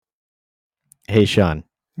Hey, Sean.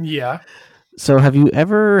 Yeah. So, have you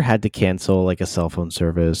ever had to cancel like a cell phone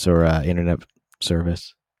service or internet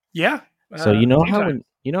service? Yeah. So, you know how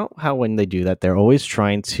Anytime. when they do that, they're always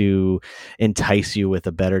trying to entice you with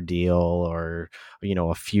a better deal or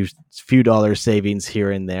a few dollars savings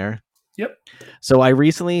here and there. Yep. So, I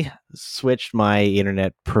recently switched my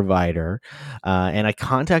internet provider, and I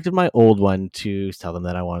contacted my old one to tell them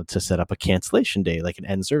that I wanted to set up a cancellation date, like an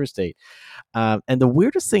end service date. And the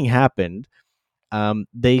weirdest thing happened.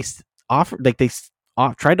 They offered like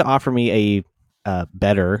tried to offer me a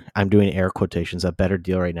better, I'm doing air quotations, a better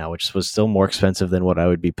deal right now, which was still more expensive than what I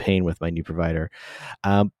would be paying with my new provider.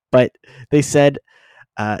 But they said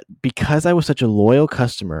because I was such a loyal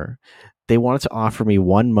customer, they wanted to offer me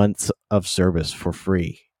 1 month of service for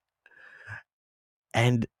free.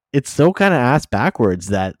 And it's so kind of ass backwards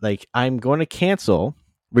that like I'm going to cancel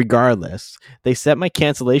regardless. They set my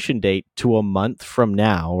cancellation date to a month from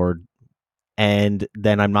now, and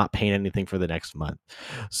then I'm not paying anything for the next month.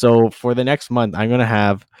 So for the next month, I'm going to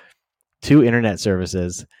have 2 internet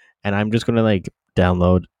services, and I'm just going to like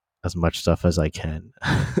download as much stuff as I can.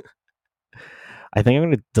 I think I'm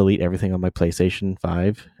going to delete everything on my PlayStation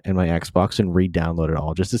 5 and my Xbox and re-download it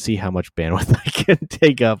all just to see how much bandwidth I can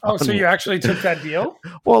take up. Oh, so you actually took that deal?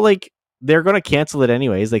 Well, like they're going to cancel it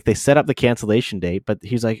anyways. Like they set up the cancellation date, but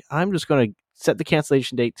he's like, I'm just going to set the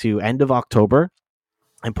cancellation date to end of October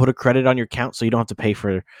and put a credit on your account so you don't have to pay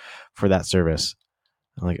for that service.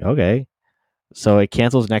 I'm like, okay. So it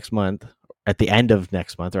cancels next month at the end of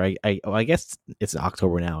next month, or I guess it's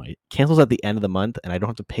October now. It cancels at the end of the month, and I don't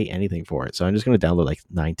have to pay anything for it. So I'm just going to download like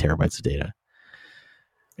 9 terabytes of data.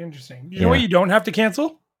 Interesting. You know what you don't have to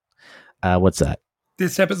cancel? What's that?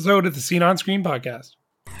 This episode of the Scene on Screen podcast.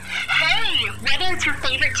 Hey, whether it's your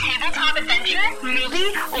favorite tabletop adventure,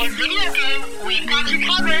 movie, or video game, we've got you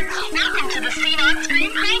covered. Welcome to the Scene on Screen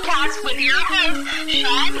podcast with your hosts,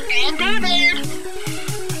 Sean and David.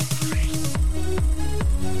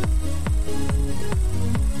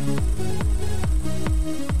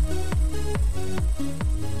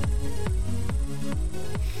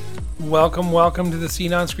 Welcome to the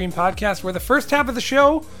Scene on Screen podcast, where the first half of the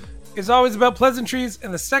show is always about pleasantries,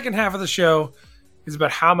 and the second half of the show is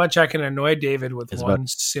about how much I can annoy David with one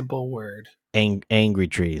simple word. Angry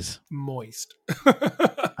trees. Moist.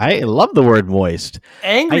 I love the word moist.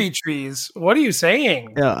 Angry trees? What are you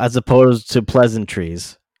saying? As opposed to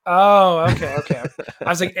pleasantries. Oh, okay. I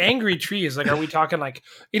was like, angry trees. Like, are we talking like,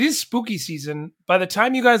 it is spooky season. By the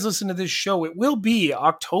time you guys listen to this show, it will be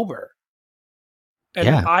October. And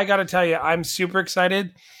I got to tell you, I'm super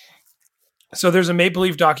excited. So there's a Maple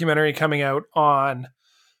Leaf documentary coming out on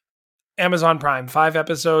Amazon Prime, 5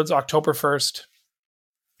 episodes, October 1st.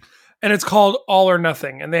 And it's called All or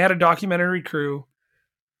Nothing. And they had a documentary crew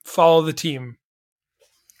follow the team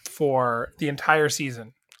for the entire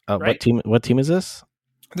season. Right? What team is this?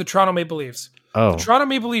 The Toronto Maple Leafs. Oh. The Toronto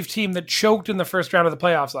Maple Leaf team that choked in the first round of the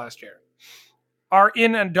playoffs last year are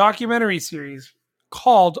in a documentary series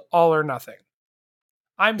called All or Nothing.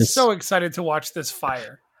 I'm so excited to watch this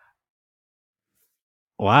fire.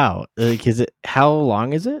 Wow. How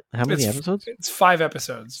long is it? How many episodes? It's 5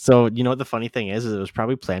 episodes. So, you know what the funny thing is it was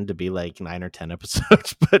probably planned to be like 9 or 10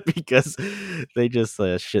 episodes, but because they just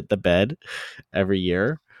shit the bed every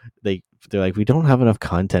year, they're like, we don't have enough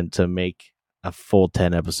content to make a full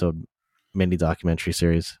 10 episode mini documentary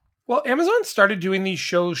series. Well, Amazon started doing these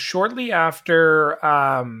shows shortly after,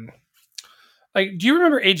 do you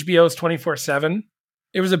remember HBO's 24/7?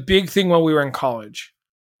 It was a big thing while we were in college.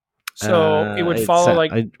 So it would follow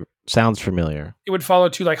sounds familiar. It would follow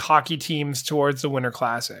 2 like hockey teams towards the Winter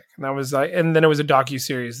Classic. And that was and then it was a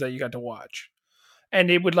docu-series that you got to watch.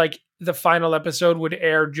 And it would the final episode would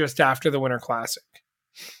air just after the Winter Classic.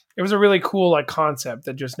 It was a really cool concept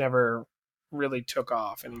that just never really took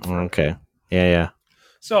off. Okay. Yeah.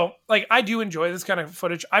 So I do enjoy this kind of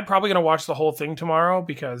footage. I'm probably going to watch the whole thing tomorrow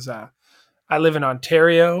because I live in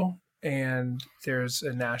Ontario. And there's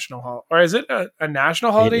a national holiday. Or is it a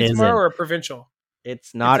national holiday tomorrow or a provincial?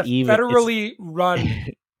 It's not even federally run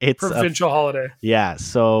provincial holiday. Yeah.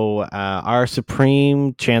 So our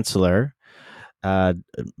Supreme Chancellor,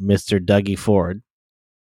 Mr. Dougie Ford,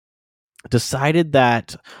 decided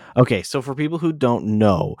that. Okay, so for people who don't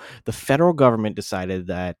know, the federal government decided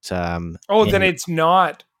that. Then it's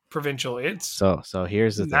not provincial. It's so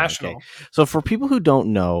here's the national. Thing. Okay. So for people who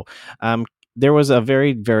don't know, there was a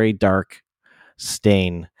very, very dark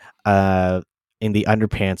stain in the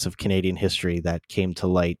underpants of Canadian history that came to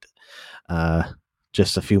light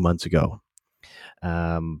just a few months ago.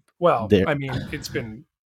 It's been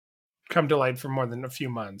come to light for more than a few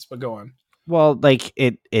months, but go on. Well, this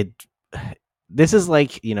is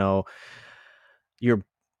your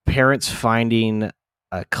parents finding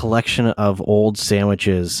a collection of old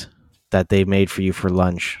sandwiches that they made for you for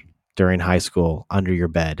lunch during high school under your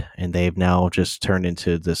bed, and they've now just turned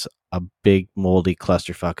into a big moldy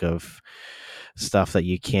clusterfuck of stuff that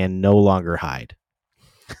you can no longer hide.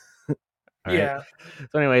 All Yeah. right.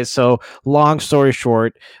 So anyways, so long story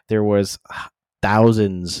short, there was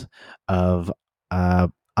thousands of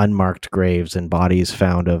unmarked graves and bodies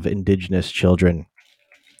found of Indigenous children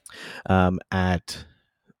at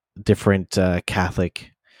different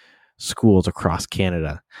Catholic schools across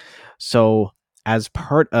Canada. So as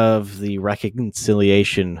part of the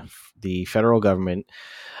reconciliation, the federal government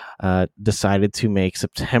decided to make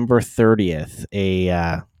September 30th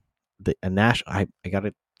a national. I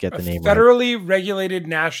gotta get the name right. Federally regulated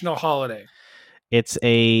national holiday. It's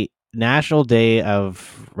a national day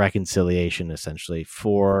of reconciliation, essentially,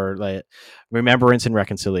 for like remembrance and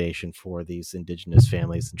reconciliation for these Indigenous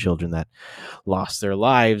families and children that lost their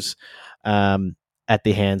lives at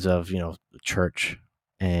the hands of the church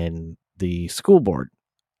and the school board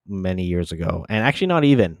many years ago. And actually not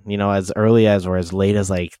even as early as or as late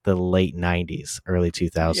as like the late 90s, early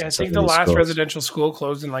 2000s. Yeah, I think the last residential school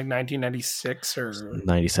closed in like 1996 or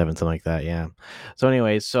 97, something like that. Yeah. So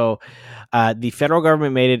anyways, the federal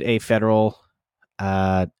government made it a federal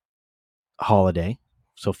holiday.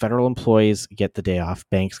 So federal employees get the day off,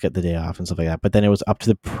 banks get the day off, and stuff like that. But then it was up to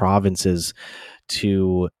the provinces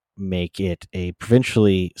to make it a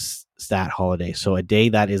provincially stat holiday. So a day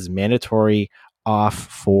that is mandatory off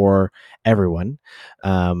for everyone.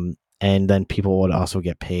 And then people would also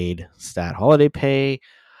get paid stat holiday pay.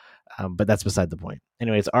 But that's beside the point.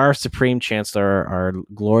 Anyways, our Supreme Chancellor, our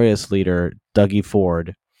glorious leader, Dougie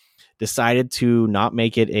Ford, decided to not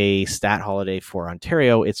make it a stat holiday for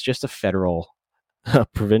Ontario. It's just a federal,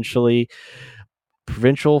 provincial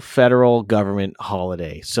federal government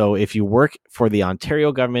holiday. So if you work for the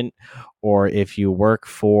Ontario government or if you work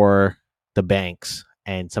for the banks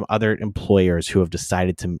and some other employers who have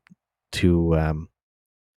decided to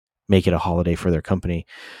make it a holiday for their company,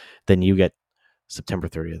 then you get September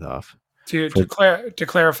 30th off. To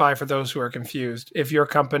clarify for those who are confused, if your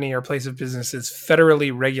company or place of business is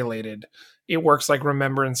federally regulated, it works like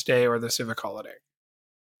Remembrance Day or the civic holiday.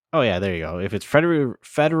 Oh yeah, there you go. If it's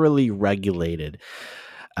federally regulated,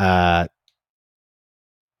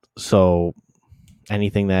 so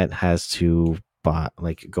anything that has to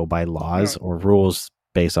go by laws or rules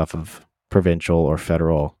based off of provincial or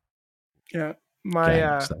federal, stuff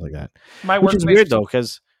like that. Which is weird though,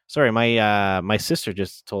 because my sister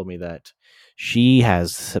just told me that she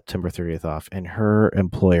has September 30th off, and her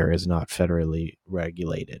employer is not federally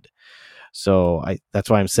regulated. So that's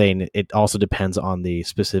why I'm saying it also depends on the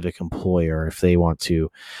specific employer if they want to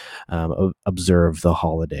observe the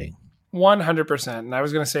holiday. 100%. And I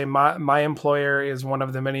was going to say my employer is one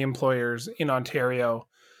of the many employers in Ontario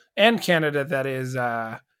and Canada that is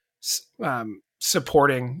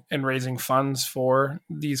supporting and raising funds for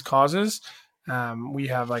these causes. We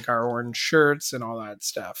have like our orange shirts and all that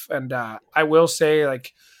stuff. And I will say,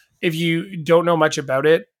 like, if you don't know much about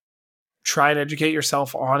it, try and educate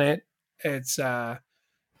yourself on it. It's a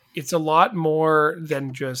lot more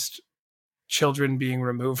than just children being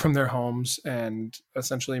removed from their homes and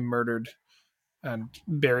essentially murdered and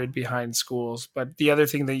buried behind schools. But the other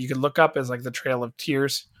thing that you could look up is like the Trail of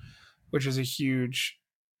Tears, which is a huge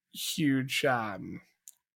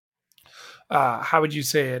how would you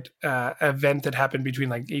say it? Event that happened between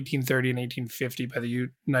like 1830 and 1850 by the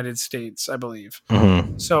United States, I believe.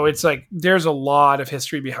 Mm-hmm. So it's like there's a lot of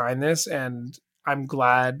history behind this, and I'm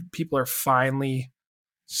glad people are finally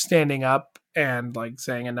standing up and like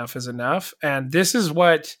saying enough is enough. And this is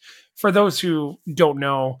what, for those who don't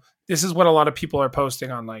know, this is what a lot of people are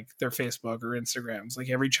posting on like their Facebook or Instagrams. Like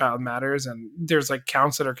every child matters, and there's like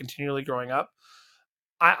counts that are continually growing up.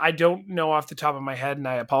 I don't know off the top of my head, and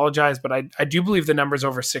I apologize, but I do believe the number's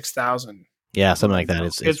over 6,000. Yeah, something like that.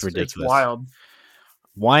 It's ridiculous. It's wild.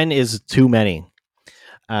 One is too many.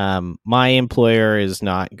 My employer is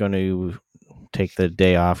not going to take the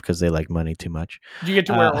day off because they like money too much. Do you get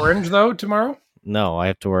to wear orange though tomorrow? No, I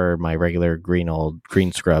have to wear my regular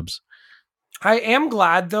green scrubs. I am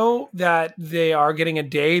glad though that they are getting a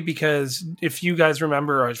day, because if you guys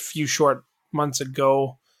remember a few short months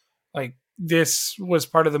ago, like this was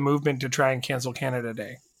part of the movement to try and cancel Canada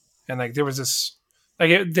Day. And like there was this,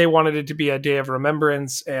 they wanted it to be a day of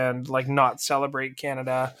remembrance and like not celebrate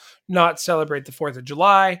Canada, not celebrate the 4th of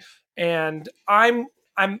July. And I'm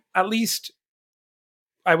at least,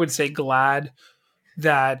 I would say, glad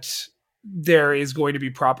that there is going to be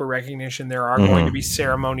proper recognition. There are going to be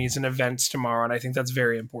ceremonies and events tomorrow, and I think that's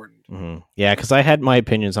very important. Yeah, because I had my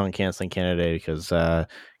opinions on canceling Canada Day because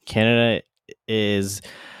Canada is...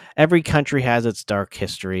 Every country has its dark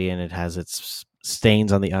history and it has its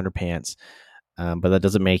stains on the underpants, but that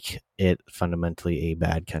doesn't make it fundamentally a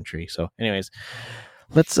bad country. So, anyways,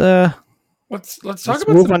 let's talk about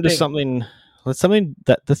move on to something. Let's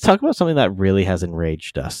talk about something that really has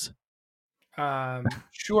enraged us.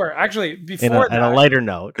 Sure. Actually, before on a lighter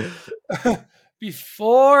note,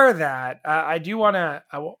 before that, I do want to.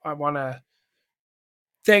 I want to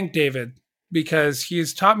thank David, because he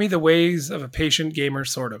has taught me the ways of a patient gamer,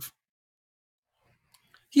 sort of.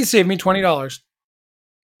 He saved me $20.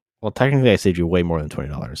 Well, technically, I saved you way more than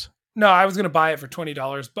 $20. No, I was going to buy it for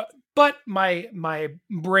 $20, but my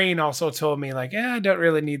brain also told me, like, I don't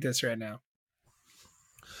really need this right now.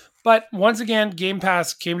 But once again, Game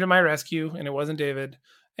Pass came to my rescue, and it wasn't David.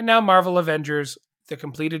 And now Marvel Avengers, the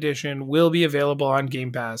complete edition, will be available on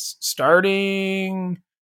Game Pass starting...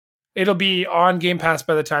 It'll be on Game Pass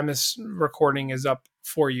by the time this recording is up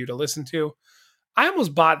for you to listen to. I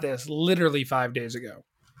almost bought this literally 5 days ago.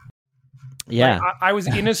 Yeah. Like, I was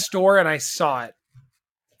in a store and I saw it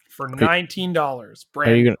for $19.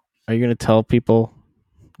 Are you gonna tell people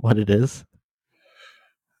what it is?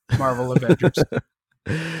 Marvel Avengers.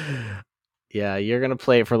 Yeah, you're gonna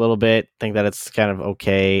play it for a little bit, think that it's kind of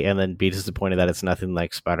okay, and then be disappointed that it's nothing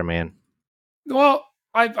like Spider-Man. Well,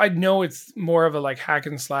 I know it's more of a like hack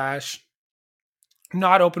and slash,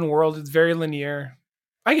 not open world. It's very linear.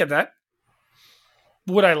 I get that.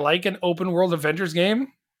 Would I like an open world Avengers game?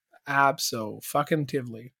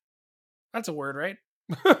 Abso-fucking-tively. That's a word, right?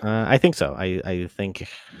 I think so. I think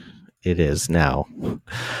it is now.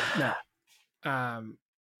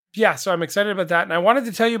 Yeah, so I'm excited about that. And I wanted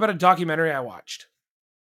to tell you about a documentary I watched.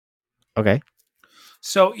 Okay.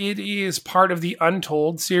 So it is part of the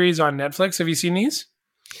Untold series on Netflix. Have you seen these?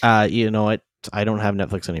 You know what? I don't have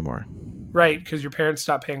Netflix anymore. Right, because your parents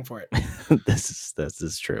stopped paying for it. This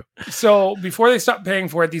is true. So before they stopped paying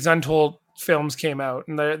for it, these Untold films came out,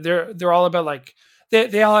 and they're all about like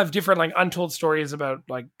they all have different like untold stories about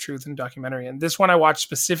like truth and documentary. And this one I watched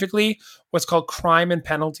specifically was called Crime and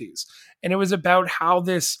Penalties, and it was about how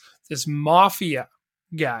this mafia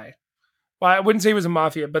guy. Well, I wouldn't say he was a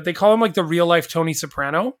mafia, but they call him like the real life Tony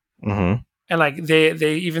Soprano. Mm-hmm. And like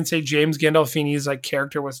they even say James Gandolfini's like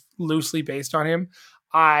character was loosely based on him.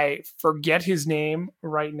 I forget his name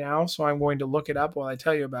right now, so I'm going to look it up while I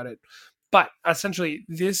tell you about it. But essentially,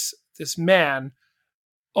 this man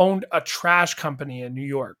owned a trash company in New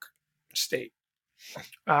York State.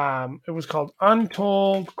 It was called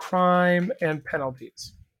Untold Crime and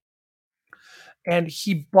Penalties. And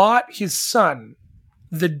he bought his son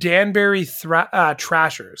the Danbury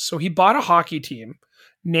Trashers. So he bought a hockey team,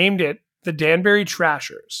 named it the Danbury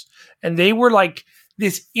Trashers. And they were like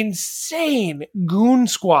this insane goon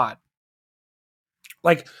squad.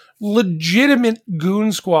 Like legitimate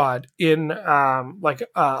goon squad in like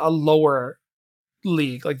a lower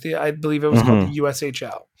league. Like I believe it was called the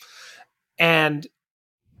USHL. And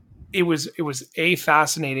it was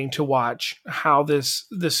fascinating to watch how this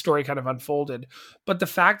story kind of unfolded. But the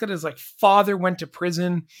fact that his like father went to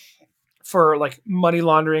prison for like money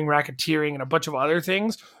laundering, racketeering, and a bunch of other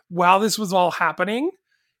things while this was all happening,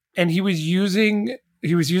 and he was using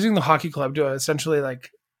the hockey club to essentially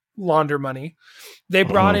like launder money. They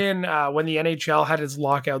brought in when the NHL had its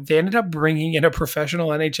lockout, they ended up bringing in a professional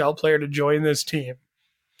NHL player to join this team.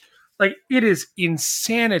 Like, it is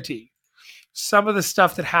insanity. Some of the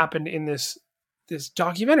stuff that happened in this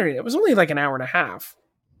documentary. It was only like an hour and a half.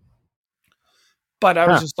 But I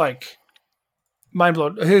was just like mind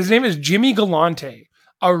blown. His name is Jimmy Galante,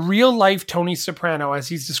 a real life Tony Soprano, as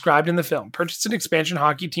he's described in the film. Purchased an expansion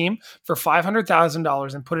hockey team for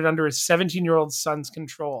 $500,000 and put it under his 17-year-old son's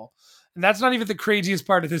control. And that's not even the craziest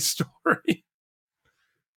part of this story.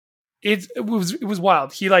 It was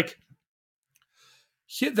wild. The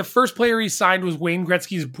first player he signed was Wayne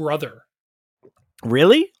Gretzky's brother.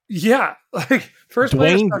 Really? Yeah. Like first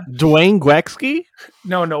Dwayne Gretzky?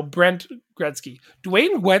 No, Brent Gretzky.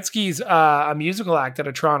 Dwayne Gretzky's a musical act out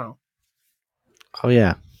of Toronto. Oh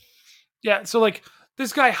yeah. Yeah, so like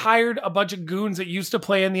this guy hired a bunch of goons that used to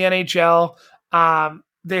play in the NHL.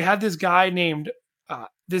 They had this guy named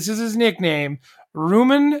this is his nickname,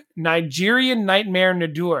 Rumen Nigerian Nightmare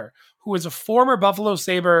Nadur, who was a former Buffalo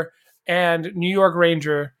Sabre and New York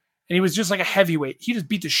Ranger. And he was just like a heavyweight. He just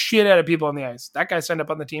beat the shit out of people on the ice. That guy signed up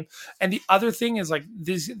on the team. And the other thing is like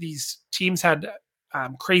these teams had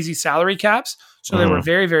crazy salary caps. So they were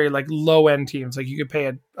very, very like low end teams. Like you could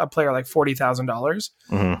pay a player like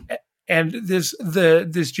 $40,000. And this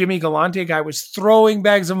Jimmy Galante guy was throwing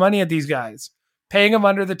bags of money at these guys, paying them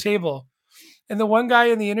under the table. And the one guy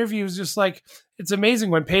in the interview was just like, it's amazing.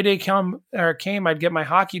 When payday came, I'd get my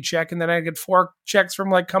hockey check, and then I'd get 4 checks from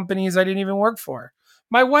like companies I didn't even work for.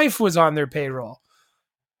 My wife was on their payroll.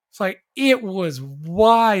 It's like, it was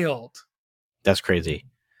wild. That's crazy.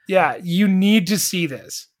 Yeah, you need to see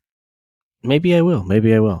this. Maybe I will. Maybe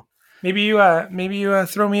you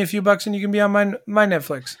throw me a few bucks and you can be on my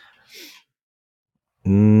Netflix.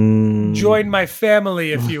 Mm. Join my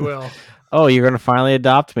family, if you will. Oh, you're going to finally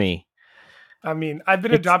adopt me. I mean, I've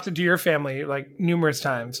been adopted to your family like numerous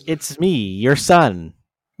times. It's me, your son.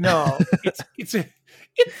 No, it's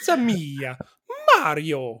a me,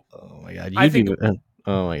 Mario. Oh my god!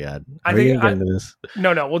 Oh my god! I think get into this.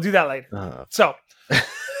 No, we'll do that later. So,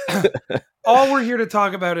 all we're here to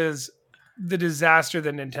talk about is the disaster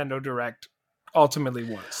that Nintendo Direct ultimately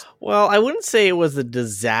was. Well, I wouldn't say it was a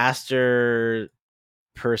disaster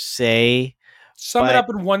per se. Sum it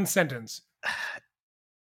up in one sentence.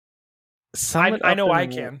 I know I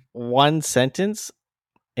can. One sentence.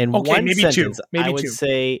 Maybe two. I would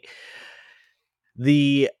say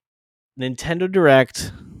the Nintendo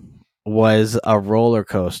Direct was a roller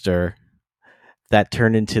coaster that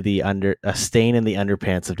turned into a stain in the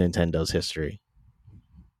underpants of Nintendo's history.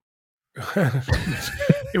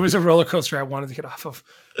 It was a roller coaster I wanted to get off of.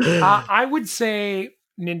 I would say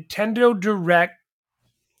Nintendo Direct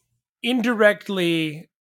indirectly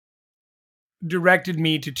directed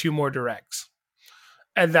me to 2 more directs,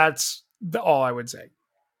 and that's all I would say.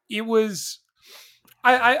 It was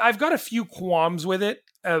I've got a few qualms with it,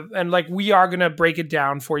 and like we are gonna break it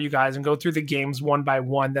down for you guys and go through the games one by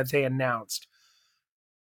one that they announced.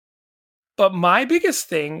 But my biggest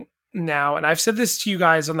thing now, and I've said this to you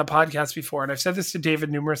guys on the podcast before, and I've said this to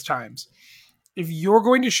David numerous times, if you're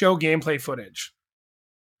going to show gameplay footage,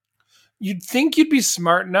 you'd think you'd be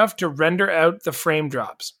smart enough to render out the frame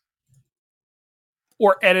drops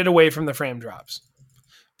or edit away from the frame drops,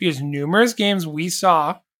 because numerous games we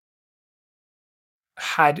saw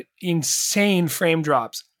had insane frame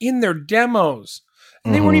drops in their demos.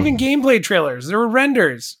 And they weren't even gameplay trailers. They were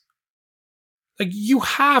renders. Like, you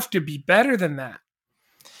have to be better than that.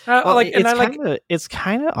 It's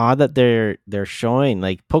kind of odd that they're showing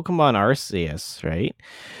like Pokemon Arceus, right?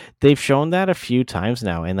 They've shown that a few times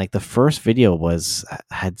now, and like the first video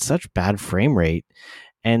had such bad frame rate,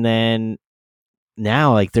 and then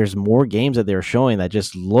now like there's more games that they're showing that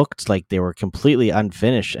just looked like they were completely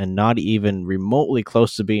unfinished and not even remotely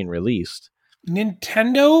close to being released.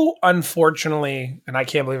 Nintendo, unfortunately, and I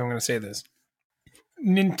can't believe I'm going to say this,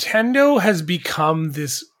 Nintendo has become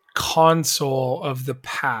this console of the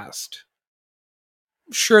past.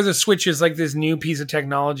 Sure, the Switch is like this new piece of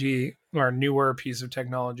technology, or a newer piece of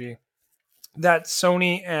technology that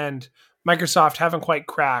Sony and Microsoft haven't quite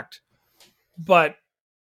cracked, but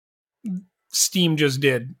Steam just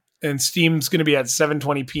did, and Steam's going to be at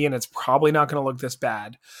 720p, and it's probably not going to look this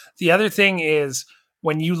bad. The other thing is,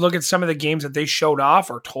 when you look at some of the games that they showed off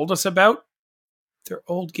or told us about, they're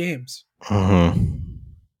old games.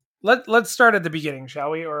 Let's start at the beginning,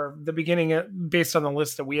 shall we? Or the beginning based on the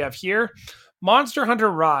list that we have here. Monster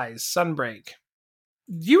Hunter Rise, Sunbreak.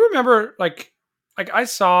 Do you remember, like I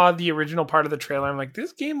saw the original part of the trailer. I'm like,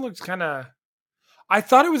 this game looks kind of... I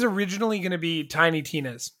thought it was originally going to be Tiny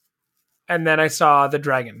Tina's. And then I saw the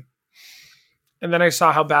dragon. And then I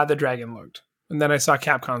saw how bad the dragon looked. And then I saw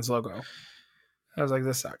Capcom's logo. I was like,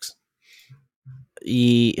 this sucks.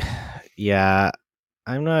 Yeah.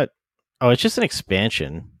 I'm not... Oh, it's just an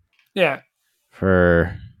expansion. Yeah.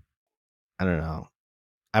 For... I don't know.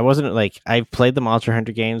 I wasn't like... I've played the Monster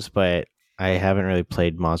Hunter games, but I haven't really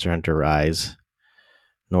played Monster Hunter Rise.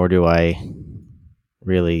 Nor do I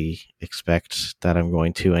really expect that I'm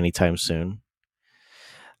going to anytime soon.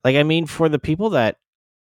 Like, I mean, for the people that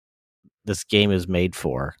this game is made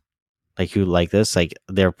for, like, who like this, like,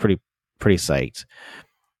 they're pretty psyched.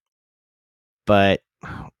 But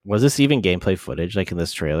was this even gameplay footage, like, in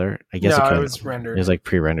this trailer? I guess it was rendered. It was, like,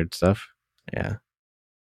 pre-rendered stuff. Yeah.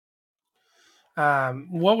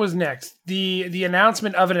 What was next? The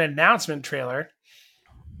announcement of an announcement trailer.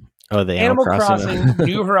 Oh, the Animal Crossing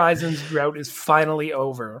New Horizons drought is finally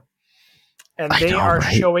over. And they are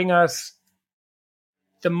showing us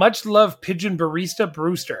the much-loved pigeon barista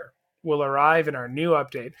Brewster will arrive in our new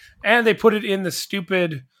update. And they put it in the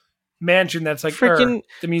stupid mansion that's like freaking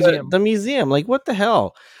the museum. The museum. Like, what the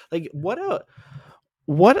hell? Like, what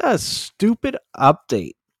a stupid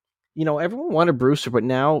update. You know, everyone wanted Brewster, but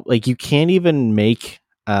now, like, you can't even make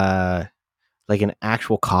like an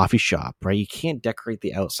actual coffee shop, right? You can't decorate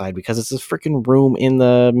the outside because it's this freaking room in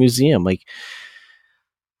the museum. Like,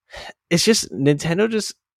 it's just Nintendo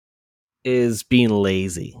just is being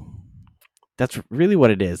lazy. That's really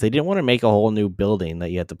what it is. They didn't want to make a whole new building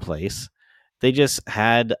that you had to place. They just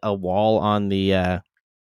had a wall on the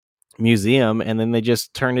museum, and then they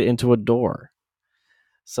just turned it into a door.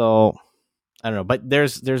 So I don't know, but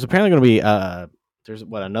there's apparently going to be there's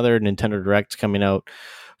another Nintendo Direct coming out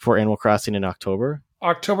for Animal Crossing in October.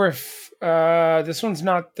 This one's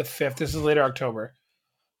not the 5th. This is later October.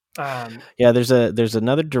 Yeah, there's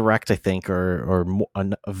another Direct, I think, or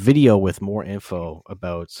a video with more info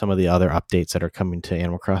about some of the other updates that are coming to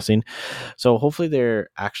Animal Crossing. So hopefully there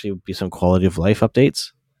actually will be some quality of life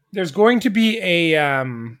updates. There's going to be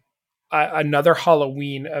another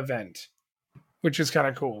Halloween event, which is kind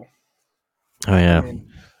of cool. Oh yeah, I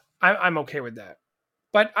mean, I'm okay with that,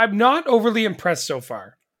 but I'm not overly impressed so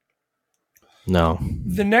far. No.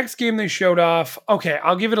 The next game they showed off, okay,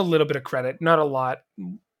 I'll give it a little bit of credit, not a lot.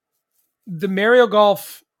 The Mario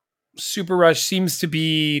Golf Super Rush seems to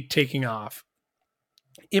be taking off.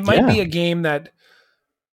 It might be a game that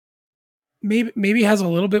maybe has a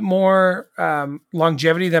little bit more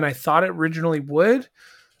longevity than I thought it originally would.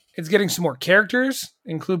 It's getting some more characters,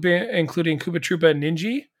 including Koopa Troopa and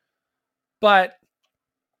Ninja. But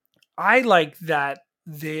I like that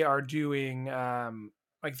they are doing,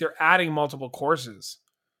 they're adding multiple courses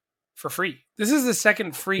for free. This is the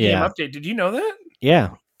second free game update. Did you know that?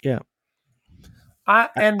 Yeah. They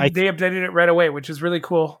updated it right away, which is really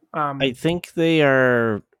cool. I think they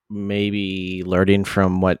are maybe learning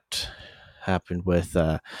from what happened with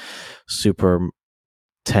Mario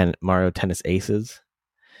Tennis Aces.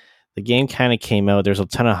 The game kind of came out. There's a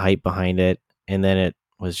ton of hype behind it, and then it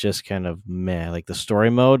was just kind of meh. Like the story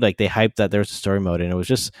mode, like they hyped that there's a story mode, and it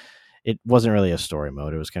wasn't really a story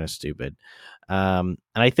mode. It was kind of stupid. And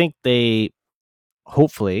I think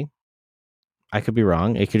hopefully, I could be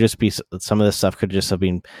wrong. It could just be some of this stuff could just have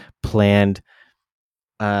been planned,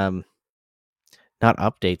 not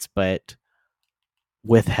updates, but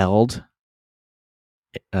withheld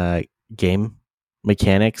game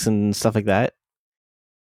mechanics and stuff like that.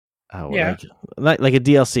 Like a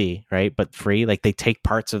DLC, right? But free. Like they take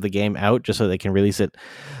parts of the game out just so they can release it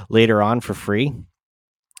later on for free.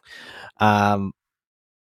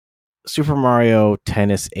 Super Mario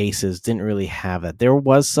Tennis Aces didn't really have that. There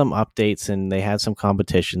was some updates and they had some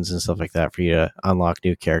competitions and stuff like that for you to unlock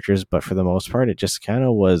new characters, but for the most part, it just kind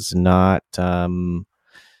of was not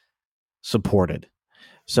supported.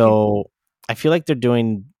 So I feel like they're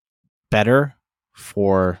doing better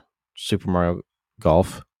for Super Mario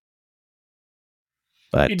Golf.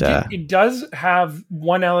 But it does have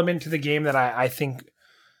one element to the game that I think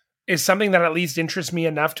is something that at least interests me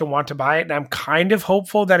enough to want to buy it. And I'm kind of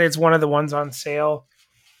hopeful that it's one of the ones on sale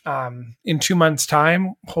in 2 months'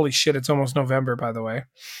 time. Holy shit, it's almost November, by the way.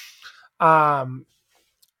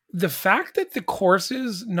 The fact that the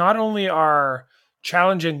courses not only are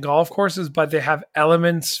challenging golf courses, but they have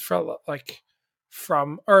elements from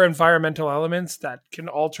environmental elements that can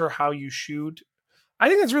alter how you shoot. I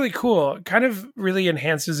think that's really cool. It kind of really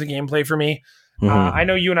enhances the gameplay for me. Mm-hmm. I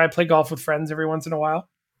know you and I play golf with friends every once in a while.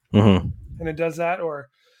 Mm-hmm. And it does that. Or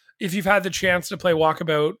if you've had the chance to play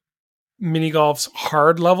Walkabout mini golf's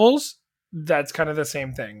hard levels, that's kind of the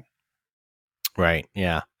same thing. Right.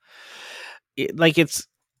 Yeah.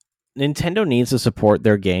 Nintendo needs to support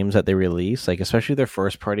their games that they release, like especially their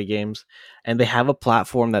first party games, and they have a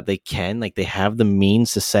platform that they have the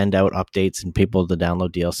means to send out updates and people to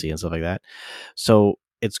download DLC and stuff like that. So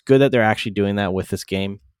it's good that they're actually doing that with this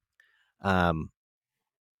game.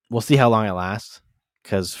 We'll see how long it lasts,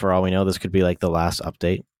 because for all we know, this could be like the last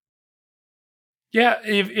update. Yeah,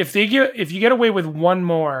 if you get away with one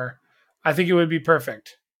more, I think it would be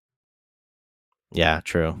perfect. Yeah,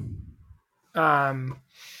 true.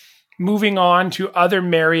 Moving on to other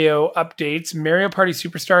Mario updates, Mario Party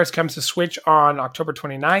Superstars comes to Switch on October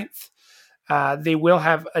 29th. They will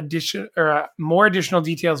have more additional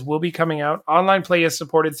details will be coming out. Online play is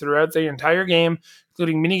supported throughout the entire game,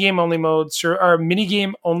 including minigame only modes,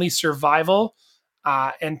 minigame only survival,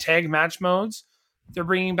 and tag match modes. They're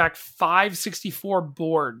bringing back 564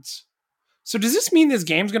 boards. So does this mean this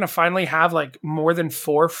game's going to finally have like more than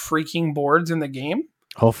 4 freaking boards in the game?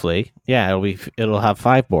 Hopefully. Yeah, it'll have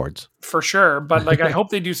 5 boards. For sure, but like I hope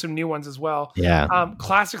they do some new ones as well. Yeah.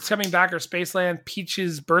 Classics coming back are Spaceland,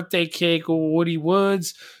 Peach's Birthday Cake, Woody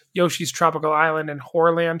Woods, Yoshi's Tropical Island, and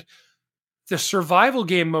Horrorland. The survival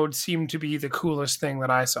game mode seemed to be the coolest thing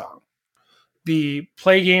that I saw. The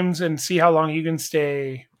play games and see how long you can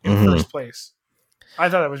stay in first place. I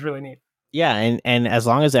thought that was really neat. Yeah, and as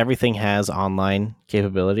long as everything has online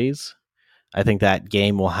capabilities, I think that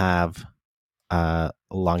game will have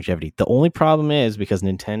longevity. The only problem is because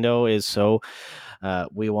Nintendo is so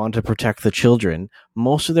we want to protect the children.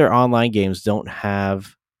 Most of their online games don't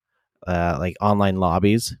have like online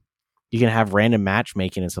lobbies. You can have random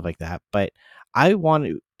matchmaking and stuff like that, but I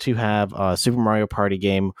want to have a Super Mario Party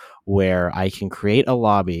game where I can create a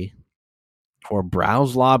lobby or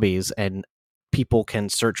browse lobbies and people can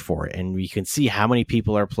search for it, and you can see how many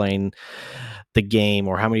people are playing the game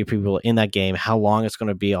or how many people in that game, how long it's going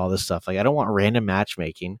to be, all this stuff. Like, I don't want random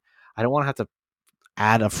matchmaking. I don't want to have to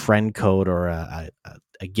add a friend code or a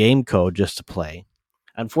game code just to play.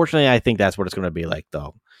 Unfortunately, I think that's what it's going to be like,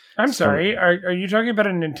 though. I'm sorry. Are you talking about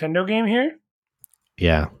a Nintendo game here?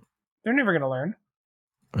 Yeah. They're never going to learn.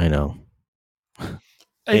 I know.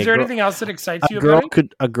 Is there anything else that excites you about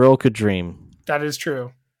it? A girl could dream. That is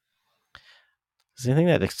true. Is there anything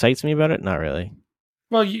that excites me about it? Not really.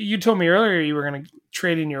 Well, you told me earlier you were going to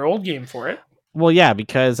trade in your old game for it. Well, yeah,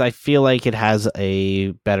 because I feel like it has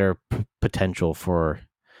a better potential for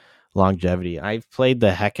longevity. I've played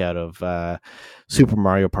the heck out of Super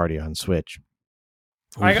Mario Party on Switch.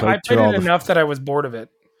 I played it enough that I was bored of it.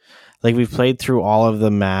 Like, we've played through all of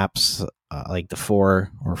the maps, like the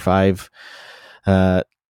 4 or 5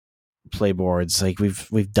 playboards. Like,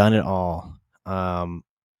 we've done it all.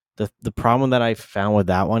 The problem that I found with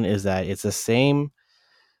that one is that it's the same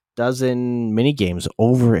dozen mini games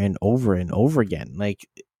over and over and over again. Like,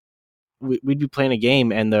 we'd be playing a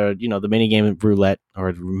game and the mini game roulette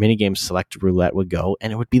or mini game select roulette would go,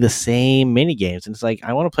 and it would be the same mini games. And it's like,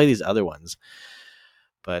 I want to play these other ones.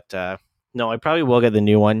 But no, I probably will get the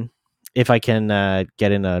new one if I can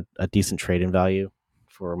get in a decent trade-in value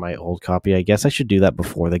for my old copy. I guess I should do that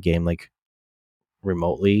before the game like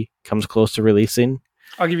remotely comes close to releasing.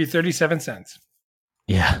 I'll give you 37 cents.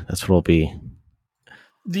 Yeah, that's what it'll be.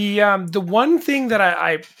 The one thing that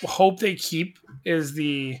I hope they keep is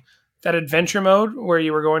that adventure mode where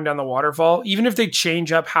you were going down the waterfall. Even if they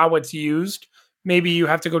change up how it's used, maybe you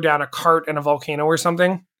have to go down a cart and a volcano or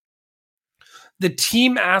something. The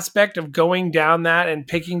team aspect of going down that and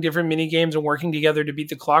picking different mini games and working together to beat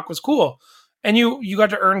the clock was cool. And you got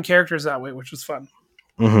to earn characters that way, which was fun.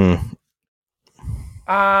 Mm-hmm.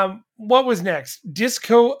 What was next?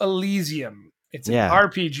 Disco Elysium. It's an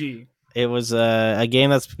RPG. It was a game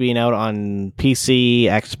that's been out on PC,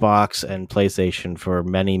 Xbox, and PlayStation for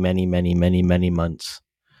many, many, many, many, many months.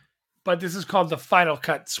 But this is called the Final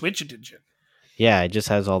Cut Switch Edition. Yeah, it just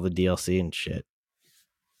has all the DLC and shit.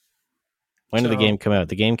 When did the game come out?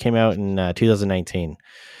 The game came out in 2019.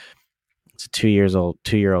 It's a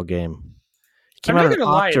 2-year-old game. It came out in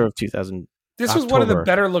October of 2000. This was one of the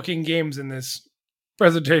better looking games in this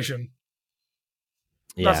presentation.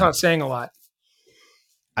 Yeah. That's not saying a lot.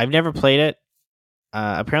 I've never played it.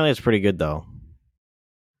 Apparently, it's pretty good though.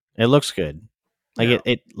 It looks good. Like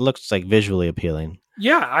it looks like visually appealing.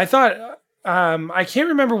 Yeah, I thought. I can't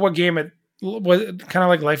remember what game it was. Kind of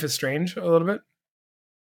like Life is Strange a little bit.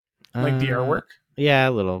 Like the artwork? Yeah,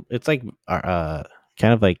 a little. It's like kind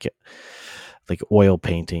of like oil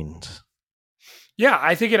paintings. Yeah,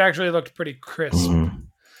 I think it actually looked pretty crisp.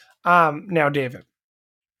 Mm-hmm. Now, David,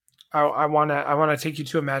 I wanna take you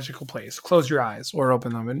to a magical place. Close your eyes or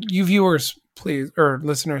open them, and you viewers, please, or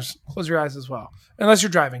listeners, close your eyes as well. Unless you're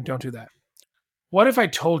driving, don't do that. What if I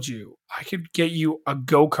told you I could get you a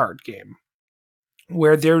go-kart game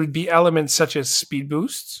where there would be elements such as speed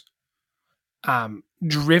boosts,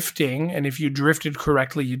 drifting, and if you drifted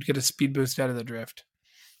correctly, you'd get a speed boost out of the drift.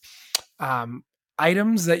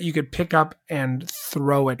 Items that you could pick up and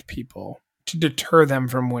throw at people to deter them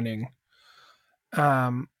from winning.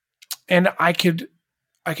 And I could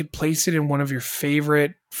place it in one of your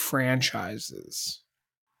favorite franchises.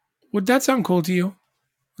 Would that sound cool to you?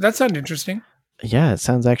 Would that sound interesting? Yeah, it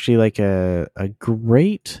sounds actually like a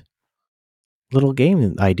great little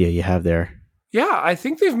game idea you have there. Yeah, I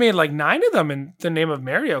think they've made like 9 of them in the name of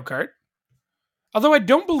Mario Kart. Although I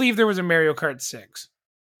don't believe there was a Mario Kart 6.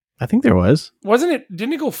 I think there was. Wasn't it?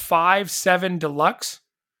 Didn't it go 5, 7 Deluxe?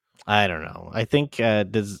 I don't know. I think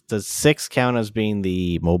does 6 count as being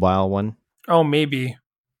the mobile one? Oh, maybe.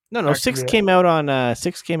 No. 6 came out on.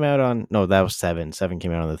 6 came out on. No, that was 7. 7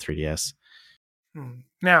 came out on the 3DS.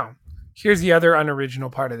 Now, here's the other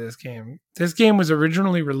unoriginal part of this game. This game was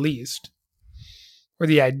originally released, or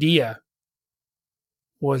the idea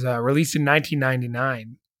was released in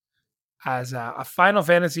 1999 as a Final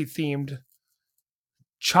Fantasy themed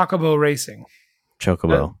Chocobo Racing.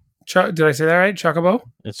 Chocobo. Did I say that right? Chocobo?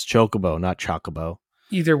 It's Chocobo, not Chocobo.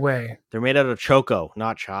 Either way. They're made out of Choco,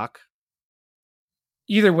 not Choc.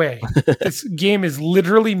 Either way, this game is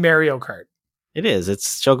literally Mario Kart. It is.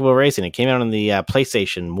 It's Chocobo Racing. It came out on the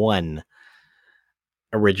PlayStation 1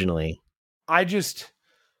 originally.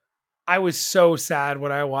 I was so sad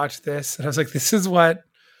when I watched this, and I was like, this is what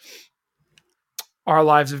our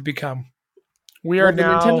lives have become. We are the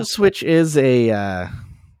now. Nintendo Switch is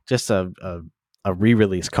just a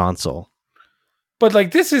re-release console. But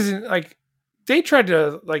like, this isn't like they tried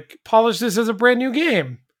to like polish this as a brand new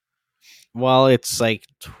game. Well, it's like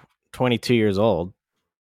 22 years old.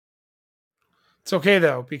 It's okay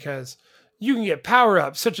though, because you can get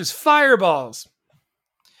power-ups such as fireballs.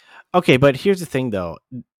 Okay, but here's the thing though.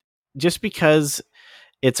 Just because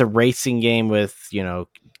it's a racing game with,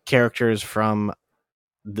 characters from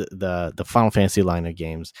the Final Fantasy line of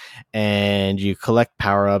games, and you collect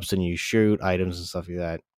power-ups and you shoot items and stuff like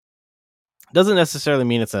that, doesn't necessarily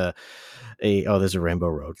mean it's there's a Rainbow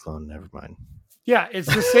Road clone. Never mind. Yeah, it's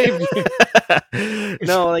the same.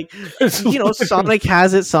 No, like, Sonic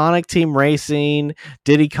has it. Sonic Team Racing,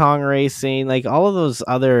 Diddy Kong Racing, like all of those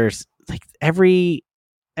others. Like every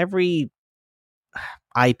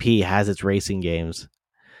IP has its racing games,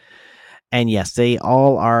 and yes, they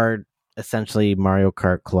all are essentially Mario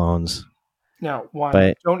Kart clones. Now,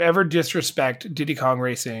 don't ever disrespect Diddy Kong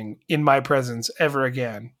Racing in my presence ever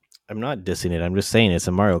again. I'm not dissing it. I'm just saying it's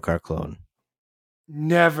a Mario Kart clone.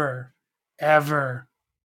 Never, ever.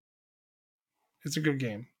 It's a good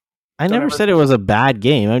game. I never said it was a bad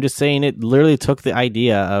game. I'm just saying it literally took the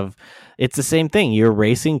idea of, it's the same thing. You're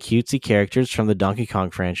racing cutesy characters from the Donkey Kong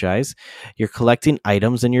franchise. You're collecting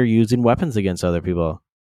items and you're using weapons against other people.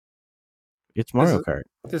 It's Mario Kart.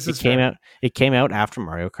 It came out after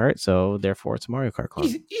Mario Kart, so therefore it's a Mario Kart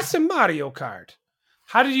clone. It's a Mario Kart.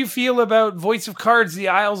 How did you feel about Voice of Cards, The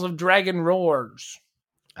Isles of Dragon Roars?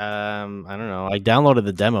 I don't know. I downloaded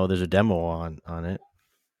the demo. There's a demo on it.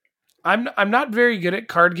 I'm not very good at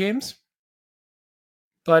card games,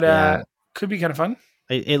 but could be kind of fun.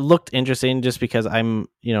 It looked interesting just because I'm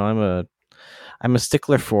a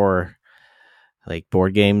stickler for like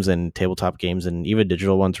board games and tabletop games, and even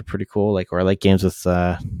digital ones are pretty cool. Like, or I like games with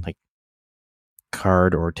like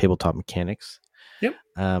card or tabletop mechanics.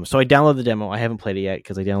 Yep. So I downloaded the demo. I haven't played it yet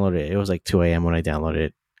because I downloaded it. It was like 2 a.m. when I downloaded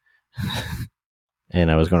it, and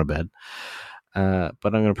I was going to bed. But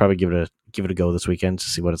I'm going to probably give it a go this weekend to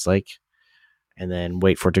see what it's like, and then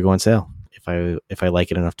wait for it to go on sale if I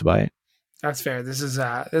like it enough to buy it. That's fair. This is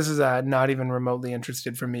not even remotely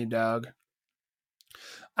interested for me, Doug.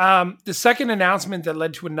 The second announcement that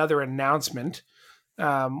led to another announcement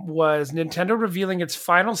was Nintendo revealing its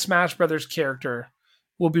final Smash Brothers character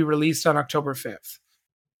will be released on October 5th.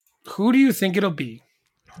 Who do you think it'll be?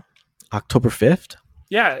 October 5th?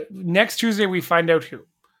 Yeah, next Tuesday we find out who.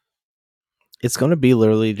 It's going to be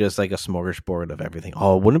literally just like a smorgasbord of everything.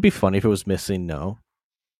 Oh, wouldn't it be funny if it was missing No?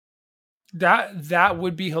 That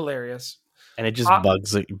would be hilarious. And it just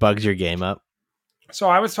bugs your game up. So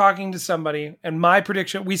I was talking to somebody, and my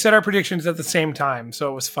prediction, we said our predictions at the same time,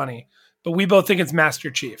 so it was funny. But we both think it's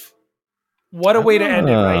Master Chief. What a way to end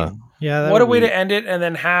it, right? Yeah. What a way to end it, and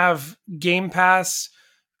then have Game Pass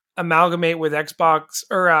amalgamate with Xbox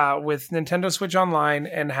or with Nintendo Switch Online,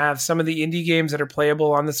 and have some of the indie games that are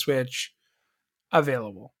playable on the Switch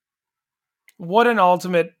available. What an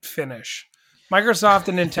ultimate finish. Microsoft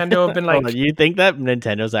and Nintendo have been like... You think that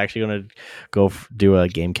Nintendo's actually going to go do a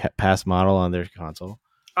Game Pass model on their console?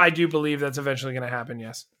 I do believe that's eventually going to happen,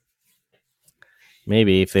 yes.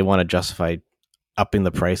 Maybe if they want to justify upping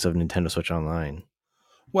the price of Nintendo Switch Online.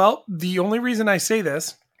 Well, the only reason I say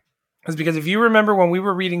this is because if you remember when we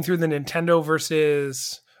were reading through the Nintendo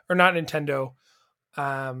versus... Or not Nintendo.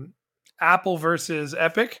 Apple versus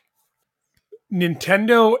Epic.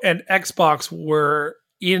 Nintendo and Xbox were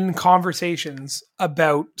in conversations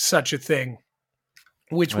about such a thing,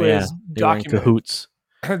 which was documented. Cahoots.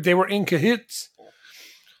 They were in cahoots.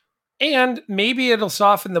 And maybe it'll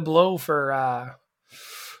soften the blow for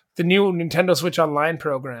the new Nintendo Switch Online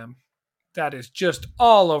program that is just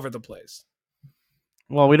all over the place.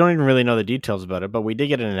 Well, we don't even really know the details about it, but we did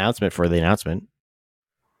get an announcement for the announcement.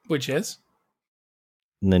 Which is?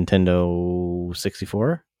 Nintendo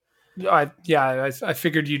 64? I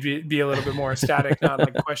figured you'd be a little bit more ecstatic, not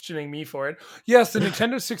like questioning me for it. Yes, the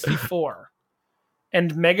Nintendo 64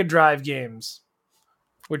 and Mega Drive games,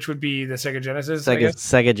 which would be the Sega Genesis.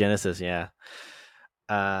 Sega Genesis, yeah.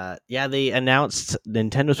 They announced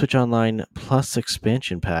Nintendo Switch Online Plus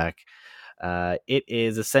expansion pack. It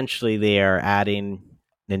is essentially they are adding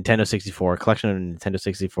Nintendo 64, a collection of Nintendo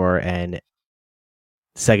 64 and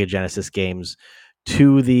Sega Genesis games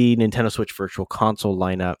to the Nintendo Switch Virtual Console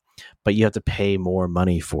lineup, but you have to pay more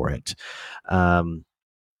money for it.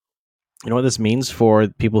 You know what this means for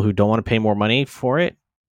people who don't want to pay more money for it?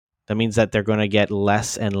 That means that they're going to get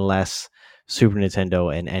less and less Super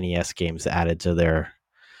Nintendo and NES games added to their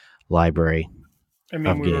library. I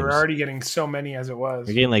mean, we were games. already getting so many as it was.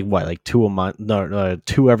 You're getting like what, like 2 a month? No,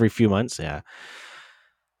 2 every few months. Yeah.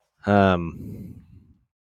 I'm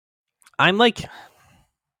like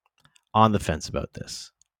on the fence about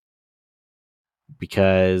this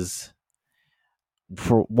because,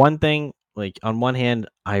 for one thing, like on one hand,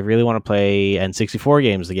 I really want to play N64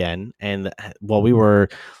 games again, and while we were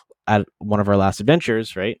at one of our last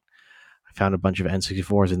adventures, right, I found a bunch of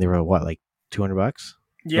N64s, and they were what, like $200?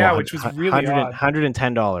 Yeah, No, which was really odd.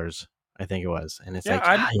 $110, I think it was, and it's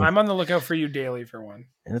I'm on the lookout for you daily for one.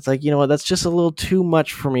 And it's like, you know what, that's just a little too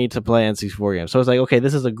much for me to play N64 games. So it's like, okay,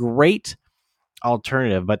 this is a great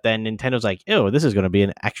alternative, but then Nintendo's like, ew, this is going to be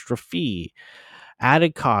an extra fee,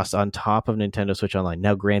 added cost on top of Nintendo Switch Online.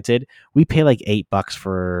 Now, granted, we pay like $8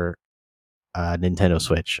 for Nintendo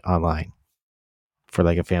Switch Online for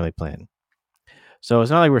like a family plan. So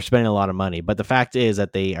it's not like we're spending a lot of money, but the fact is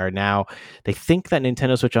that they think that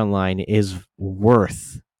Nintendo Switch Online is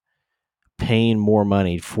worth paying more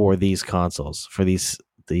money for these consoles, for these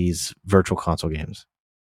virtual console games.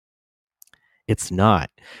 It's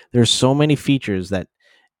not. There's so many features that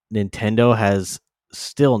Nintendo has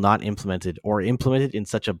still not implemented, or implemented in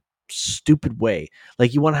such a stupid way.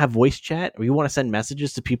 Like, you want to have voice chat, or you want to send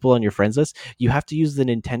messages to people on your friends list, you have to use the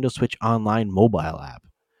Nintendo Switch Online mobile app.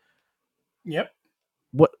 Yep.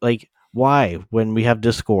 What, like, why, when we have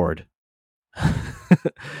Discord?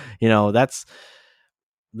 You know, that's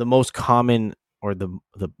the most common, or the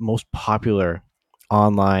most popular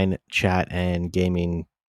online chat and gaming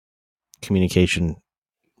communication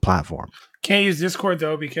platform. Can't use Discord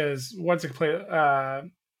though, because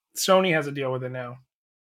Sony has a deal with it now.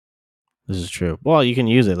 This is true. Well, you can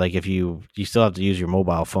use it, like, if you still have to use your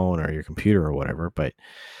mobile phone or your computer or whatever, but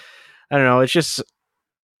I don't know, it's just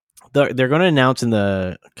they're going to announce in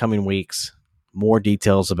the coming weeks more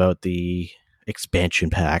details about the expansion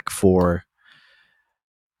pack for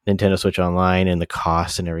Nintendo Switch Online and the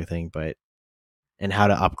costs and everything, and how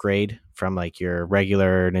to upgrade from like your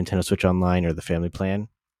regular Nintendo Switch Online or the family plan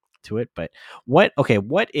to it. But what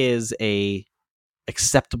is a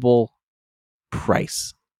acceptable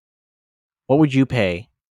price? What would you pay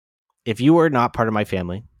if you were not part of my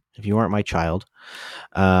family, if you weren't my child,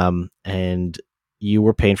 and you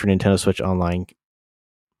were paying for Nintendo Switch Online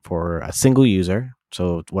for a single user?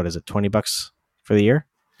 So what is it, $20 for the year?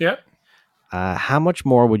 Yep. How much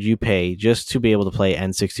more would you pay just to be able to play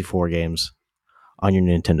N64 games on your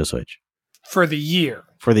Nintendo Switch? For the year?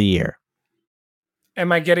 For the year.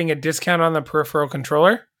 Am I getting a discount on the peripheral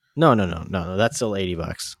controller? No. That's still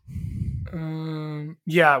 $80.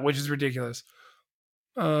 Yeah, which is ridiculous.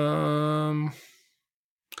 Honestly,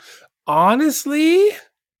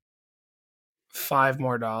 $5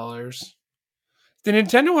 more. The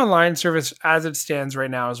Nintendo Online service, as it stands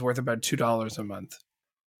right now, is worth about $2 a month.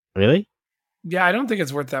 Really? Yeah, I don't think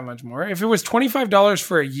it's worth that much more. If it was $25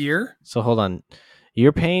 for a year. So hold on,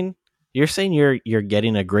 you're saying you're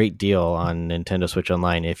getting a great deal on Nintendo Switch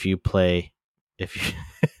Online if you pay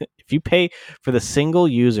for the single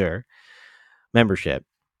user membership,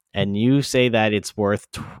 and you say that it's worth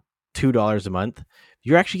 $2 a month.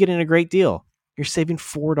 You're actually getting a great deal. You're saving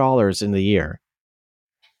 $4 in the year.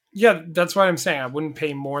 Yeah, that's what I'm saying. I wouldn't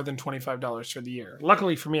pay more than $25 for the year.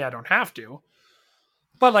 Luckily for me, I don't have to.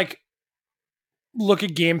 But like, look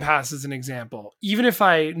at Game Pass as an example. Even if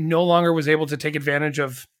I no longer was able to take advantage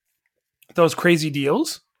of those crazy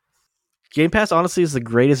deals, Game Pass honestly is the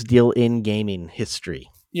greatest deal in gaming history.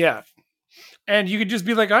 Yeah. And you could just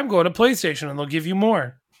be like, I'm going to PlayStation, and they'll give you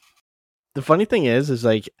more. The funny thing is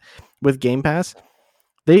like, with Game Pass,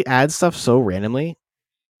 they add stuff so randomly.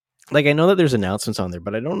 Like, I know that there's announcements on there,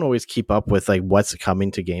 but I don't always keep up with like what's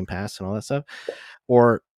coming to Game Pass and all that stuff.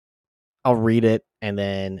 Or I'll read it, and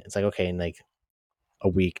then it's like, okay, in like a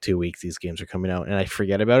week, 2 weeks, these games are coming out, and I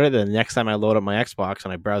forget about it. Then the next time I load up my Xbox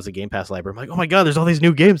and I browse the Game Pass library, I'm like, oh my god, there's all these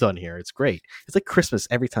new games on here. It's great. It's like Christmas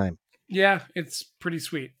every time. Yeah, it's pretty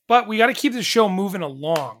sweet. But we got to keep the show moving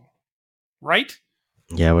along, right?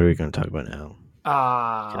 Yeah, what are we going to talk about now?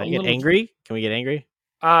 Can I get angry? Can we get angry?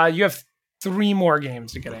 You have 3 more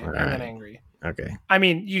games to get angry. Okay. I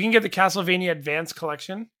mean, you can get the Castlevania Advance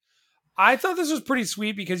Collection. I thought this was pretty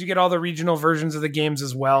sweet because you get all the regional versions of the games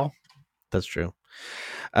as well. That's true.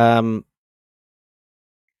 Sorry.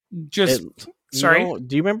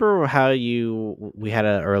 Do you remember how we had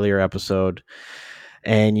an earlier episode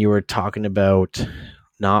and you were talking about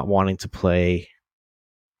not wanting to play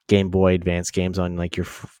Game Boy Advance games on like your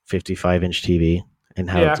 55-inch TV and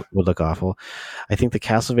how it would look awful? I think the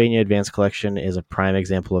Castlevania Advance Collection is a prime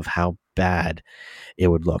example of how bad it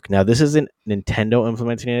would look. Now, this isn't Nintendo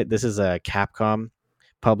implementing it. This is a Capcom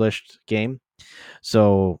published game.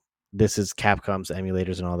 So this is Capcom's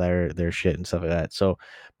emulators and all their shit and stuff like that. So,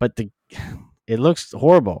 but it looks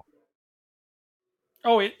horrible.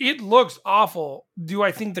 Oh, it looks awful. Do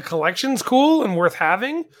I think the collection's cool and worth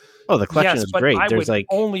having? Oh, the collection is great. I There's would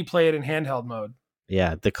only play it in handheld mode.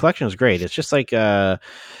 Yeah, the collection is great. It's just like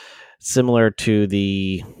similar to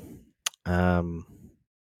the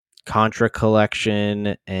Contra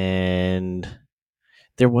collection, and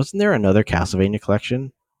wasn't there another Castlevania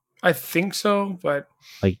collection? I think so, but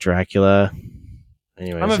like Dracula.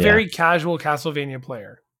 Anyways, I'm a very casual Castlevania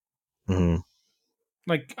player. Mm-hmm.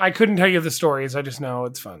 Like, I couldn't tell you the stories. I just know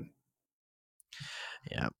it's fun.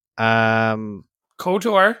 Yeah.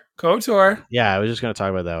 KOTOR. Yeah, I was just going to talk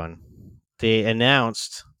about that one. They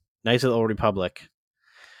announced Knights of the Old Republic,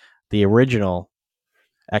 the original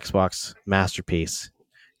Xbox masterpiece,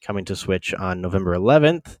 coming to Switch on November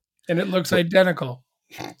 11th. And it looks identical.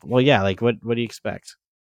 Well, yeah, like what do you expect?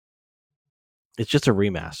 It's just a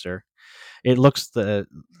remaster. It looks the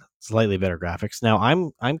slightly better graphics. Now,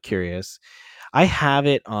 I'm curious. I have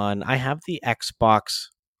the Xbox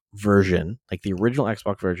version, like the original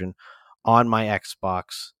Xbox version, on my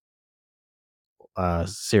Xbox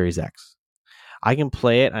Series X. I can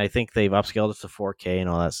play it, and I think they've upscaled it to 4K and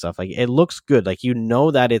all that stuff. Like, it looks good. Like, you know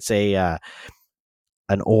that it's an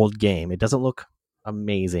old game. It doesn't look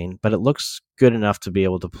amazing, but it looks good enough to be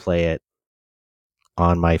able to play it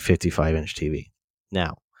on my 55-inch TV.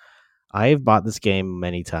 Now, I've bought this game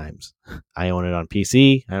many times. I own it on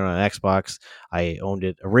PC. I own it on Xbox. I owned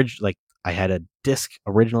it like I had a disc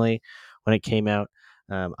originally when it came out.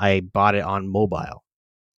 I bought it on mobile.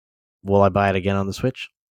 Will I buy it again on the Switch?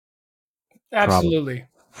 Absolutely.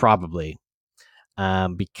 Probably.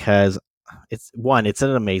 Because it's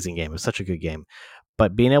an amazing game. It's such a good game.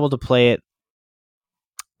 But being able to play it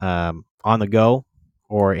on the go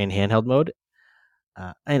or in handheld mode,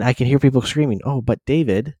 and I can hear people screaming, "Oh, but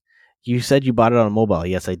David, you said you bought it on mobile."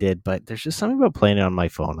 Yes, I did, but there's just something about playing it on my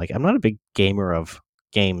phone. Like, I'm not a big gamer of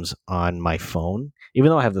games on my phone. Even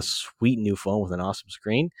though I have this sweet new phone with an awesome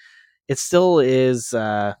screen, it still is,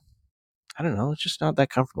 I don't know, it's just not that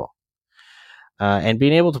comfortable. And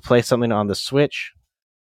being able to play something on the Switch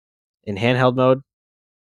in handheld mode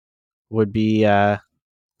would be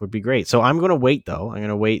great. So I'm going to wait, though. I'm going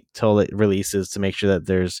to wait till it releases to make sure that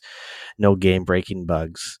there's no game-breaking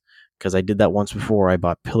bugs. Because I did that once before. I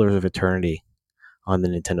bought Pillars of Eternity on the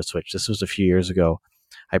Nintendo Switch. This was a few years ago.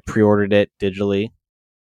 I pre-ordered it digitally,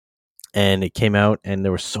 and it came out, and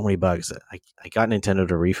there were so many bugs. I got Nintendo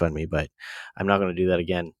to refund me, but I'm not going to do that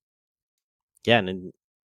again. Yeah, and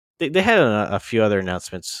they had a few other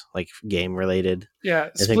announcements, like game-related. Yeah,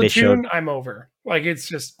 Splatoon, I'm over. Like, it's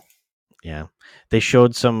just... Yeah, they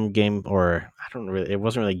showed some game, or it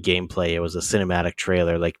wasn't really gameplay. It was a cinematic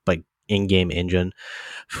trailer, like in-game engine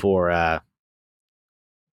for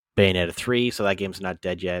Bayonetta 3. So that game's not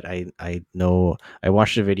dead yet. I know. I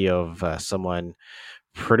watched a video of someone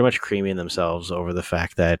pretty much creaming themselves over the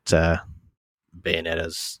fact that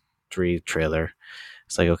Bayonetta's 3 trailer.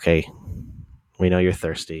 It's like, okay, we know you're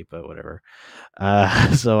thirsty, but whatever.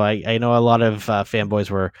 So I know a lot of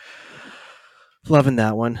fanboys were loving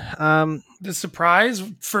that one. The surprise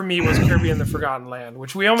for me was Kirby and the Forgotten Land,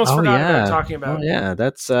 which we almost forgot about talking about. Oh, yeah,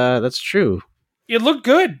 that's true. It looked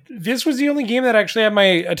good. This was the only game that actually had my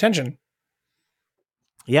attention.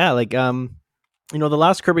 Yeah, like the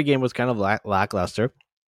last Kirby game was kind of lackluster.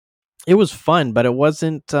 It was fun, but it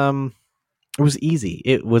wasn't. It was easy.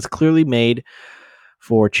 It was clearly made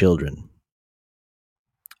for children.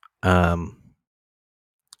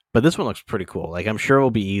 But this one looks pretty cool. Like, I'm sure it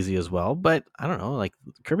will be easy as well. But I don't know. Like,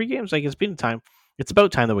 Kirby games, like, it's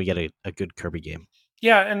about time that we get a good Kirby game.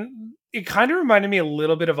 Yeah, and it kind of reminded me a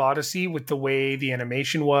little bit of Odyssey with the way the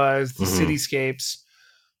animation was, the cityscapes.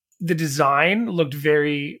 The design looked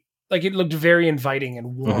very inviting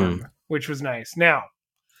and warm, which was nice. Now,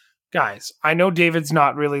 guys, I know David's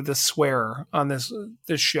not really the swearer on this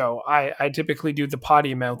show. I typically do the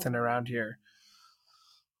potty mouthing around here.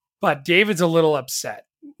 But David's a little upset.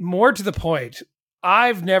 More to the point,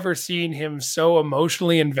 I've never seen him so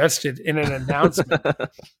emotionally invested in an announcement.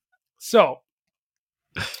 So,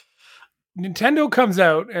 Nintendo comes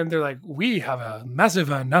out and they're like, "We have a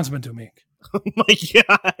massive announcement to make." Oh my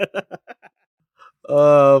god.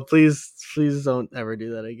 Oh, please don't ever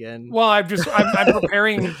do that again. Well, I'm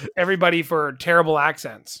preparing everybody for terrible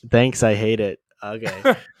accents. Thanks, I hate it.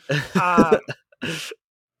 Okay.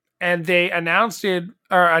 And they announced a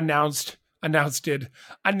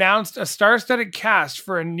star-studded cast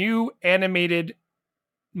for a new animated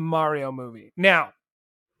Mario movie. Now,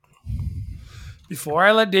 before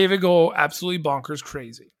I let David go absolutely bonkers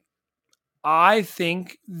crazy, I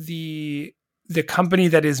think the the company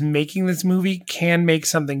that is making this movie can make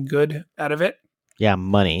something good out of it. Yeah,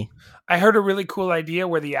 money. I heard a really cool idea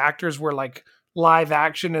where the actors were like live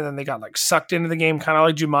action and then they got like sucked into the game, kind of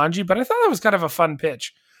like Jumanji. But I thought that was kind of a fun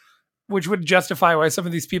pitch, which would justify why some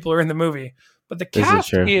of these people are in the movie. But the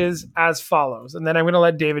cast is as follows. And then I'm going to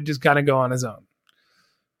let David just kind of go on his own.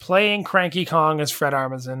 Playing Cranky Kong as Fred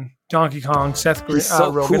Armisen. Donkey Kong, Seth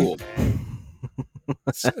Rogen. Cool.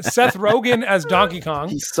 Seth Rogen as Donkey Kong.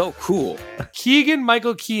 He's so cool.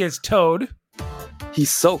 Keegan-Michael Key as Toad.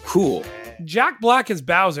 He's so cool. Jack Black as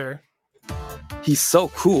Bowser. He's so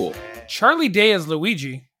cool. Charlie Day as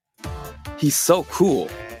Luigi. He's so cool.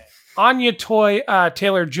 Anya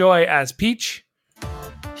Taylor-Joy as Peach.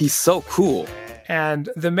 He's so cool. And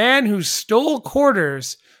the man who stole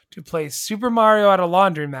quarters to play Super Mario at a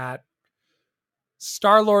laundromat,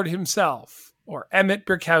 Star-Lord himself, or Emmett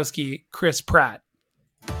Burkowski, Chris Pratt.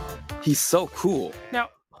 He's so cool. Now,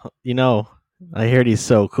 you know, I heard he's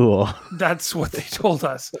so cool. That's what they told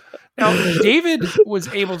us. Now, David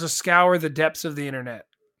was able to scour the depths of the internet,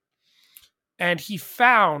 and he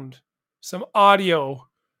found some audio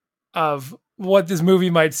of what this movie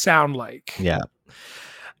might sound like. Yeah.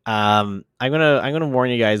 I'm gonna warn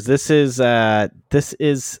you guys. This is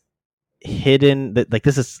hidden. Like,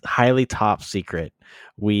 this is highly top secret.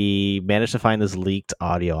 We managed to find this leaked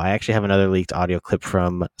audio. I actually have another leaked audio clip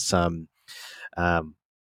from some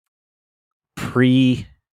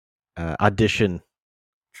pre-audition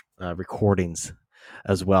recordings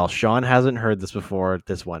as well. Sean hasn't heard this before,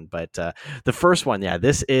 this one, but the first one, yeah,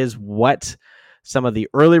 this is what some of the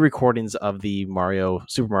early recordings of the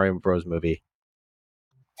Super Mario Bros. Movie.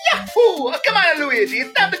 Yahoo! Come on, Luigi.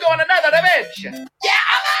 It's time to go on another adventure. Yeah,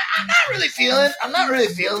 I'm not really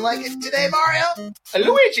feeling like it today, Mario.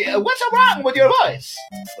 Luigi, what's wrong with your voice?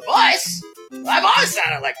 The voice? I've always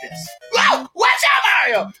sounded like this. Whoa! Watch out,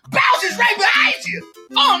 Mario! Bowser's right behind you!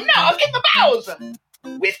 Oh no, get the Bowser!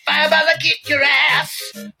 With Fireball, kick your ass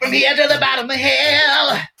from here to the bottom of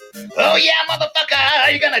hell. Oh yeah, motherfucker,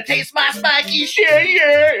 you're gonna taste my spiky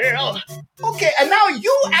shell. Okay, and now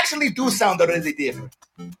you actually do sound really different.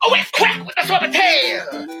 Oh, it's crack with the sort of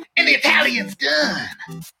tail, and the Italian's done.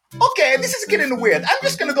 Okay, this is getting weird. I'm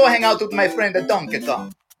just gonna go hang out with my friend Donkey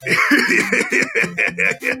Kong. Okay,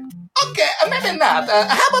 maybe not.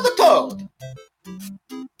 How about the Toad?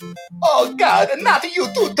 Oh God, not you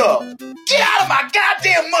too, Toad. Get out of my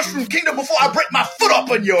goddamn mushroom kingdom before I break my foot up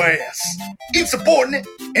on your ass. Insubordinate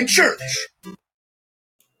and churlish.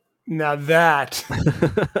 Now that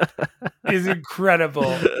is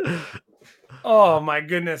incredible. Oh my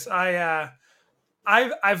goodness. I've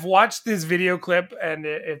watched this video clip and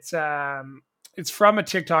it's from a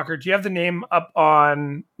TikToker. Do you have the name up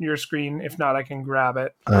on your screen? If not, I can grab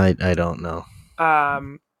it. I don't know.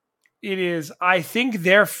 It is, I think,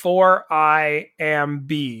 therefore I am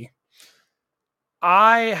B.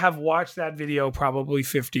 I have watched that video probably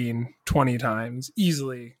 15, 20 times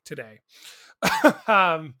easily today.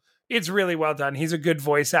 It's really well done. He's a good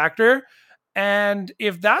voice actor. And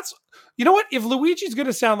if that's, you know what, if Luigi's going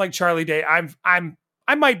to sound like Charlie Day,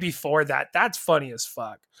 I might be for that. That's funny as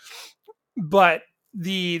fuck. But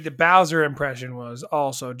the Bowser impression was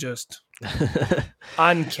also just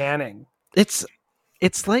uncanny. It's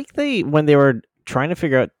like when they were trying to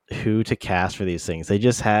figure out who to cast for these things, they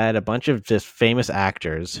just had a bunch of just famous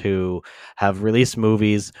actors who have released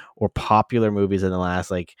movies or popular movies in the last,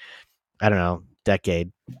 like, I don't know,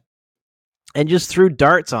 decade, and just threw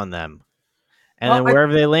darts on them. And then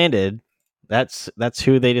wherever they landed, that's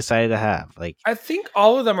who they decided to have. Like, I think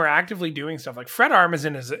all of them are actively doing stuff. Like, Fred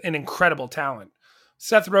Armisen is an incredible talent.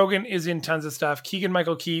 Seth Rogen is in tons of stuff.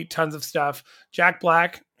 Keegan-Michael Key, tons of stuff. Jack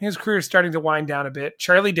Black, his career is starting to wind down a bit.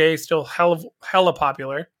 Charlie Day is still hella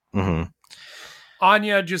popular. Mm-hmm.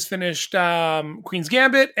 Anya just finished Queen's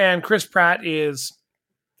Gambit, and Chris Pratt is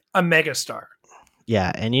a megastar.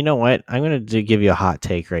 Yeah, and you know what? I'm going to give you a hot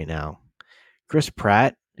take right now. Chris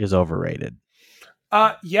Pratt is overrated.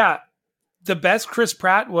 Yeah. The best Chris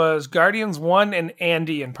Pratt was Guardians 1 and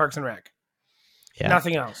Andy in Parks and Rec. Yeah.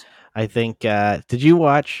 Nothing else. I think, did you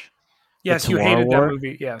watch? Yes, you hated that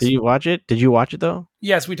movie. Yes. Did you watch it? Did you watch it though?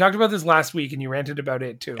 Yes, we talked about this last week and you ranted about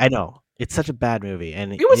it too. I know. It's such a bad movie.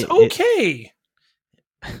 And it was okay.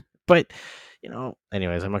 But,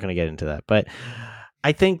 anyways, I'm not going to get into that. But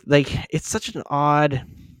I think, like, it's such an odd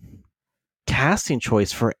casting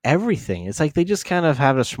choice for everything. It's like they just kind of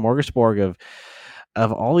have a smorgasbord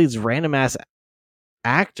of all these random ass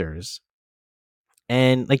actors.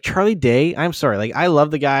 And like Charlie Day, I'm sorry, like I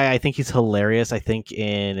love the guy. I think he's hilarious. I think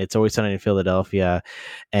in It's Always Sunny in Philadelphia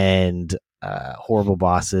and Horrible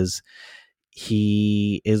Bosses,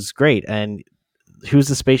 he is great. And who's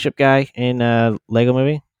the spaceship guy in Lego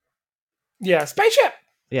Movie? Yeah, spaceship.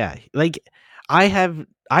 Yeah, like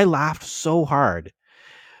I laughed so hard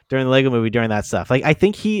during the Lego Movie during that stuff. Like I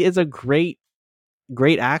think he is a great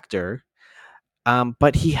actor,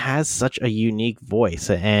 but he has such a unique voice,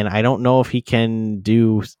 and I don't know if he can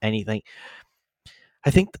do anything. I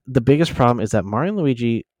think the biggest problem is that Mario and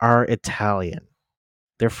Luigi are Italian.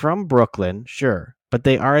 They're from Brooklyn, sure, but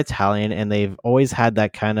they are Italian, and they've always had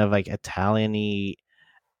that kind of like Italian-y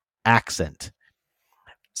accent.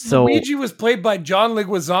 So Luigi was played by John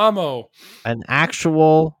Leguizamo, an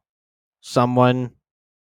actual someone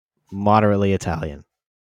moderately Italian.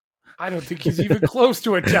 I don't think he's even close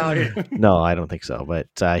to Italian. No, I don't think so. But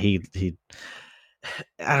he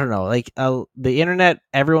I don't know. Like the internet,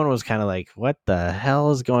 everyone was kind of like, "What the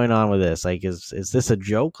hell is going on with this? Like, is this a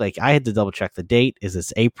joke?" Like, I had to double check the date. Is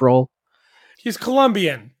this April? He's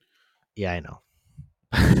Colombian. Yeah, I know.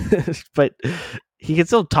 But he can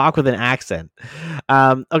still talk with an accent.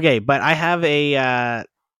 Okay, but I have a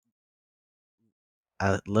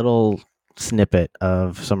little snippet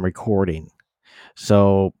of some recording.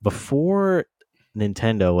 So before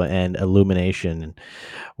Nintendo and Illumination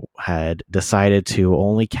had decided to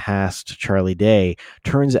only cast Charlie Day,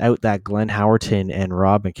 turns out that Glenn Howerton and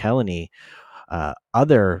Rob McElhenney,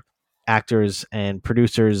 other actors and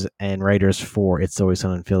producers and writers for It's Always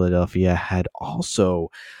Sunny in Philadelphia, had also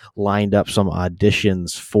lined up some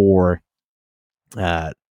auditions for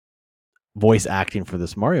voice acting for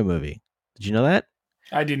this Mario movie. Did you know that?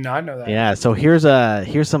 I did not know that. Yeah, so here's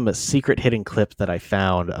some secret hidden clip that I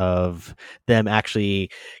found of them actually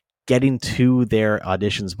getting to their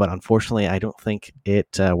auditions, but unfortunately, I don't think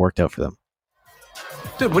it worked out for them.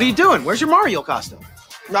 Dude, what are you doing? Where's your Mario costume?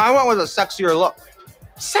 No, I went with a sexier look.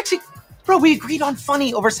 Sexy? Bro, we agreed on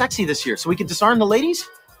funny over sexy this year so we could disarm the ladies?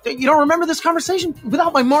 You don't remember this conversation?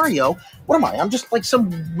 Without my Mario, what am I? I'm just like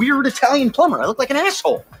some weird Italian plumber. I look like an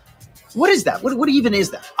asshole. What is that? What even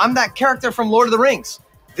is that? I'm that character from Lord of the Rings,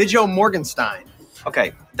 Viggo Morgenstein.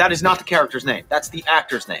 Okay, that is not the character's name. That's the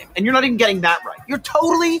actor's name. And you're not even getting that right. You're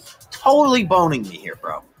totally boning me here,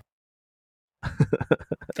 bro.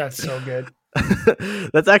 That's so good.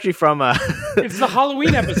 That's actually from it's the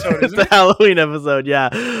Halloween episode, isn't it? The Halloween episode,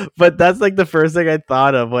 yeah. But that's like the first thing I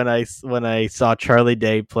thought of when I saw Charlie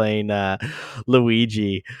Day playing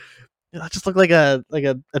Luigi. That just looked like a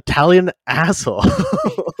Italian asshole.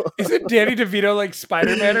 Isn't Danny DeVito like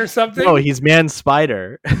Spider-Man or something? No, he's Man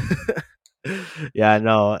Spider. Yeah,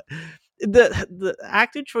 no. The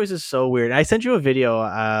acting choice is so weird. I sent you a video.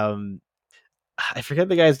 I forget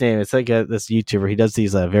the guy's name. It's like this YouTuber. He does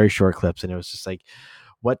these very short clips, and it was just like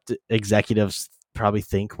what executives probably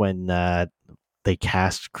think when they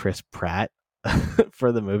cast Chris Pratt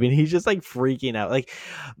for the movie. And he's just like freaking out. Like,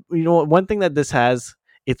 you know, one thing that this has,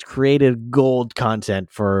 it's created gold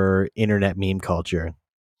content for internet meme culture.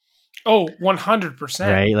 Oh,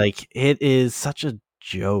 100%. Right? Like, it is such a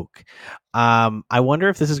joke. I wonder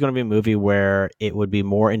if this is going to be a movie where it would be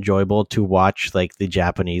more enjoyable to watch like the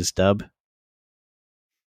Japanese dub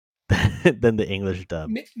than the English dub.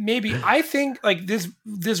 Maybe. I think like this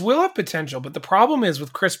will have potential, but the problem is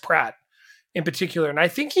with Chris Pratt in particular, and I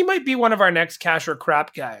think he might be one of our next Cash or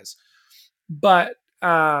Crap guys. But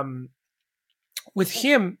with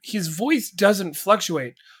him, his voice doesn't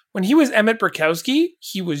fluctuate. When he was Emmett Burkowski,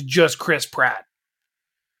 he was just Chris Pratt.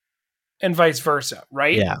 And vice versa,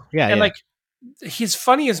 right? Yeah. And like his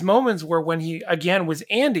funniest moments were when he again was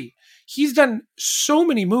Andy. He's done so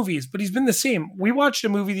many movies, but he's been the same. We watched a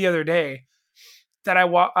movie the other day that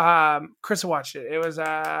Chris watched it. It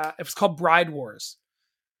was called Bride Wars.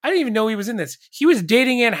 I didn't even know he was in this. He was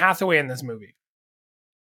dating Anne Hathaway in this movie.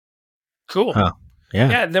 Cool. Huh. Yeah.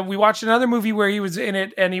 Yeah. Then we watched another movie where he was in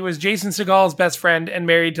it, and he was Jason Segal's best friend and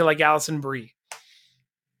married to like Alison Brie.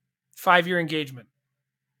 5-year engagement.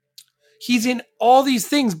 He's in all these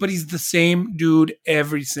things, but he's the same dude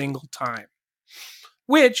every single time.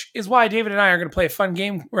 Which is why David and I are going to play a fun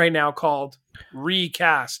game right now called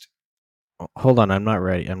Recast. Hold on, I'm not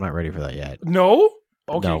ready. I'm not ready for that yet. No?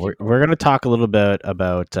 Okay. No, we're going to talk a little bit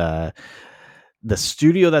about the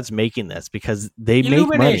studio that's making this, because they make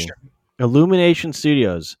money. Illumination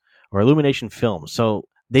Studios or Illumination Films. So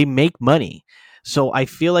they make money. So I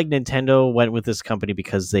feel like Nintendo went with this company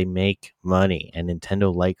because they make money, and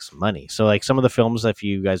Nintendo likes money. So like some of the films, if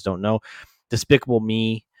you guys don't know, Despicable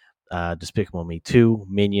Me 2,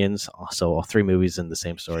 Minions, also all 3 movies in the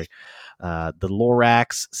same story. The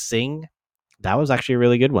Lorax, Sing, that was actually a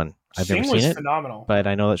really good one. I've never seen it, phenomenal, but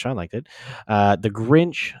I know that Sean liked it. The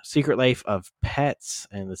Grinch, Secret Life of Pets,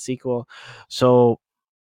 and the sequel. So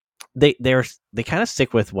they kind of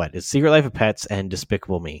stick with what is Secret Life of Pets and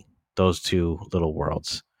Despicable Me. those two little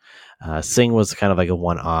worlds. Sing was kind of like a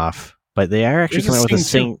one-off, but they are actually There's a coming out with a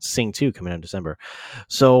Sing Sing 2 coming out in December.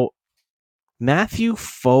 So Matthew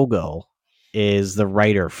Fogel is the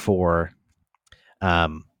writer for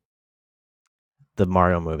the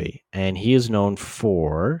Mario movie, and he is known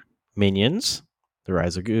for Minions, The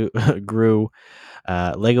Rise of Gru,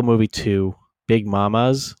 Lego Movie 2, Big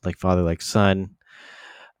Mamas, Like Father Like Son.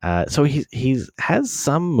 So he has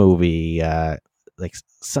some movie, like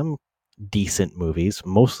some decent movies.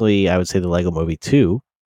 Mostly, I would say the Lego Movie 2.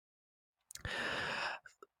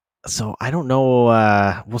 So I don't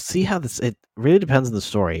know. We'll see how this. It really depends on the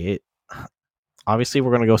story. Obviously,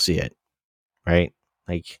 we're gonna go see it, right?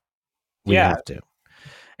 Like we have to,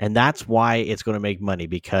 and that's why it's going to make money,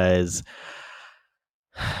 because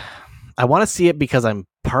I want to see it because I'm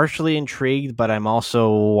partially intrigued, but I'm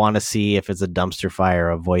also want to see if it's a dumpster fire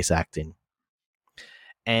of voice acting.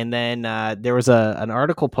 And then there was an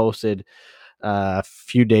article posted a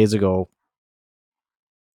few days ago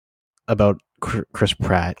about Chris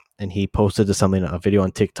Pratt, and he posted a video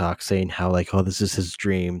on TikTok saying how like, oh, this is his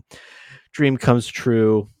dream comes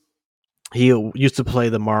true. He used to play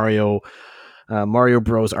the Mario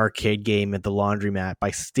Bros arcade game at the laundromat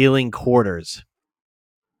by stealing quarters.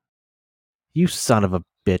 You son of a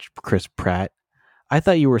bitch, Chris Pratt. I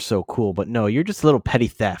thought you were so cool, but no, you're just a little petty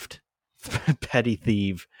theft. Petty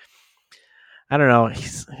thief. I don't know.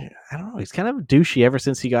 He's kind of douchey ever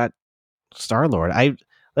since he got Star-Lord.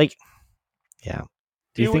 Yeah.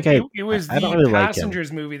 Do you think it was I don't the really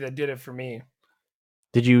Passengers movie that did it for me.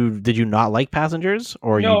 Did you not like Passengers,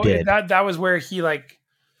 or no, you did? That was where he like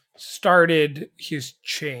started his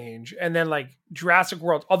change, and then like Jurassic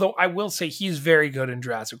World. Although I will say he's very good in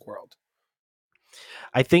Jurassic World.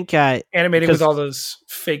 I think animated with all those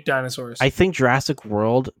fake dinosaurs. I think Jurassic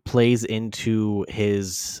World plays into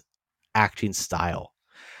his acting style.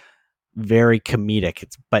 Very comedic.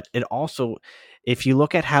 But it also, if you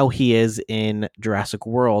look at how he is in Jurassic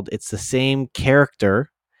World, it's the same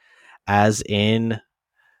character as in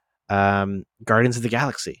Guardians of the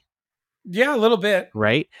Galaxy. Yeah, a little bit.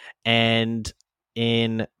 Right? And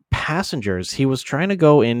in Passengers, he was trying to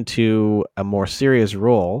go into a more serious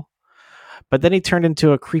role, but then he turned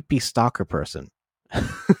into a creepy stalker person.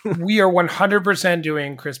 We are 100%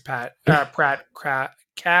 doing Chris Pratt,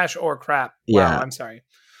 cash or crap. Wow, Yeah. I'm sorry.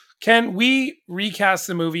 Can we recast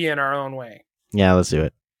the movie in our own way? Yeah, let's do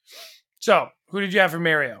it. So, who did you have for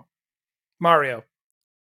Mario?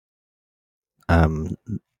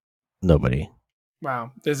 Nobody.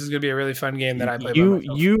 Wow, this is going to be a really fun game that I play by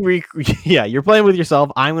myself. You're playing with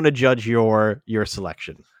yourself. I'm going to judge your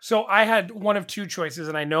selection. So I had one of two choices,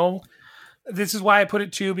 and I know this is why I put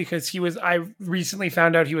it 2, because I recently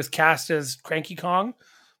found out he was cast as Cranky Kong,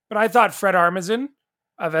 but I thought Fred Armisen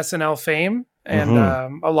of SNL fame and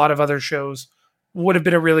a lot of other shows would have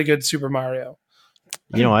been a really good Super Mario.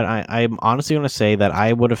 You know what? I'm honestly going to say that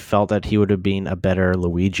I would have felt that he would have been a better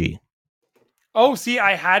Luigi. Oh, see,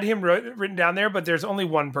 I had him written down there, but there's only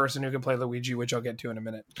one person who can play Luigi, which I'll get to in a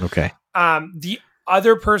minute. Okay. The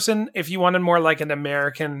other person, if you wanted more like an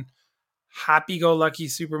American happy-go-lucky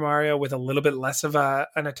Super Mario with a little bit less of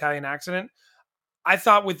an Italian accent, I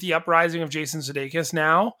thought with the uprising of Jason Sudeikis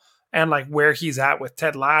now, and like where he's at with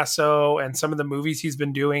Ted Lasso and some of the movies he's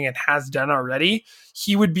been doing and has done already,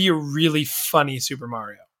 he would be a really funny Super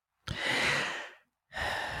Mario.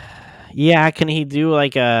 Yeah, can he do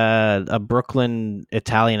like a Brooklyn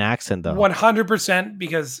Italian accent though? 100%,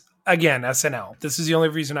 because again, SNL. This is the only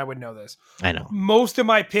reason I would know this. I know. Most of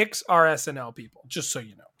my picks are SNL people, just so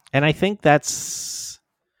you know. And I think that's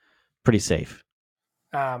pretty safe.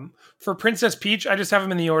 For Princess Peach, I just have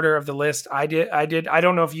them in the order of the list. I did. I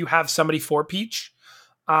don't know if you have somebody for Peach,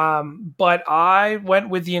 but I went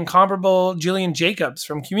with the incomparable Jillian Jacobs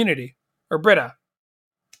from Community, or Britta.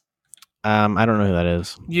 I don't know who that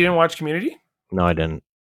is. You didn't watch Community? No, I didn't.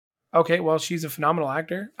 Okay, well, she's a phenomenal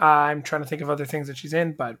actor. I'm trying to think of other things that she's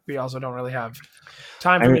in, but we also don't really have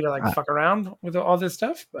time for me to fuck around with all this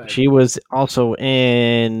stuff. But she was also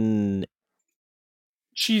in.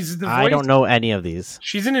 She's the voice. I don't know any of these.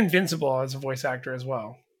 She's in Invincible as a voice actor as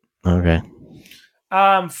well. Okay.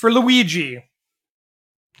 For Luigi.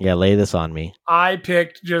 Yeah, lay this on me. I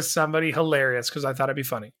picked just somebody hilarious because I thought it'd be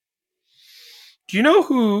funny. Do you know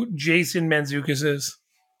who Jason Mantzoukas is?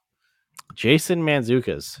 Jason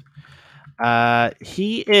Mantzoukas.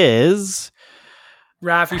 He is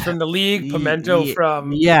Raffi from The League, Pimento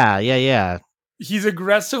from... Yeah. He's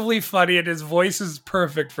aggressively funny and his voice is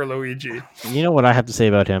perfect for Luigi. You know what I have to say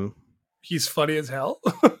about him? He's funny as hell.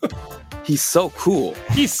 He's so cool.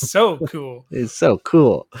 He's so cool. He's so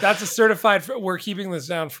cool. That's a certified... We're keeping this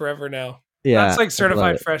down forever now. Yeah, That's like I love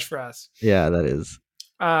certified it. fresh for us. Yeah, that is.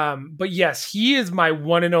 But yes, he is my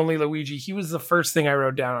one and only Luigi. He was the first thing I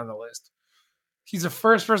wrote down on the list. He's the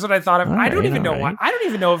first person I thought of. All I don't right, even know all why. right. I don't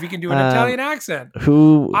even know if he can do an Italian accent.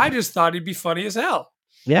 Who? I just thought he'd be funny as hell.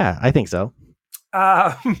 Yeah, I think so.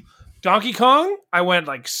 Donkey Kong, I went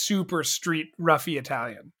like super street roughy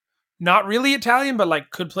Italian. Not really Italian, but like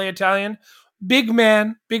could play Italian. Big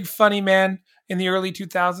man, big funny man in the early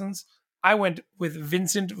 2000s. I went with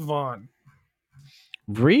Vincent Vaughn.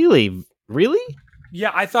 Really?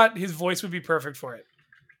 Yeah, I thought his voice would be perfect for it.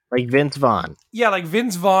 Like Vince Vaughn. Yeah, like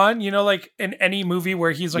Vince Vaughn, you know, like in any movie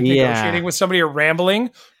where he's like Yeah. negotiating with somebody or rambling.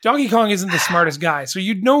 Donkey Kong isn't the smartest guy, so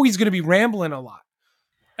you'd know he's going to be rambling a lot.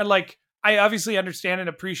 And like, I obviously understand and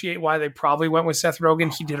appreciate why they probably went with Seth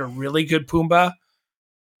Rogen. He did a really good Pumbaa.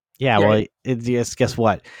 Yeah, Yeah. well, guess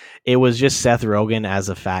what? It was just Seth Rogen as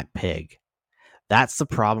a fat pig. That's the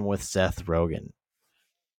problem with Seth Rogen.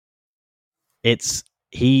 It's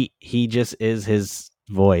he just is his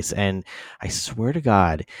voice, and I swear to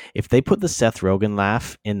God, if they put the Seth Rogen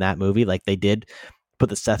laugh in that movie, like they did put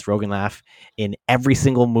the Seth Rogen laugh in every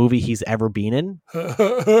single movie he's ever been in,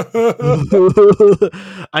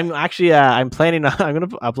 I'm actually I'm planning on I'm gonna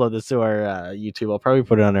upload this to our YouTube. I'll probably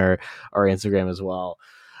put it on our Instagram as well.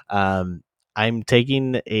 I'm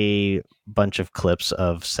taking a bunch of clips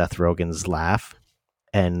of Seth Rogen's laugh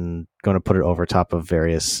and going to put it over top of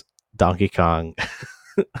various Donkey Kong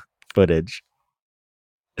footage.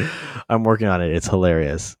 I'm working on it. It's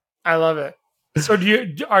hilarious. I love it. So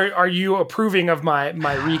are you approving of my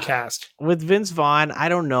recast? With Vince Vaughn, I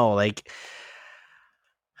don't know. Like,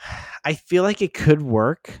 I feel like it could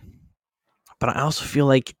work, but I also feel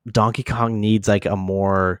like Donkey Kong needs like a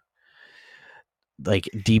more like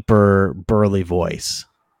deeper burly voice.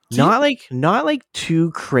 Not like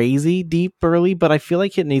too crazy deep burly, but I feel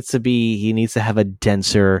like he needs to have a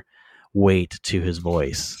denser weight to his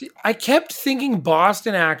voice. I kept thinking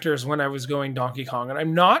Boston actors when I was going Donkey Kong, and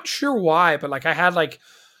I'm not sure why, but like I had like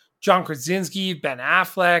John Krasinski, Ben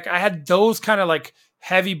Affleck. I had those kind of like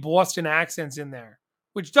heavy Boston accents in there,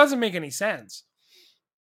 which doesn't make any sense.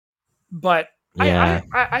 But Yeah.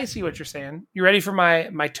 I see what you're saying. You ready for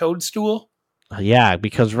my toadstool? Yeah,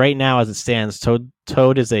 because right now, as it stands,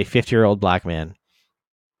 Toad is a 50-year-old black man.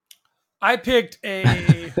 I picked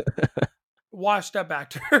a washed-up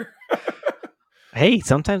actor. Hey,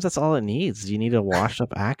 sometimes that's all it needs. You need a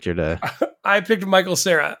washed-up actor to. I picked Michael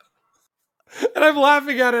Cera, and I'm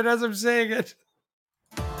laughing at it as I'm saying it.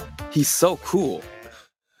 He's so cool.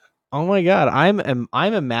 Oh my God,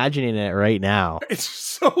 I'm imagining it right now. It's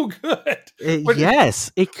so good.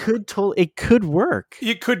 Yes, it could work.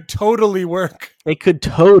 It could totally work. It could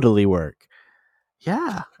totally work.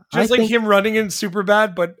 Yeah, Just like him running in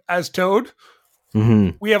Superbad, but as Toad.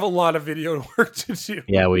 Mm-hmm. We have a lot of video work to do.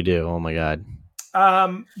 Yeah, we do. Oh my God.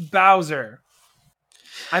 Bowser.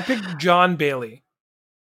 I picked John Bailey,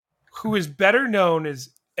 who is better known as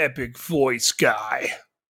Epic Voice Guy.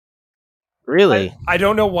 Really? I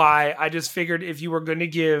don't know why. I just figured if you were going to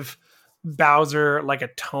give Bowser like a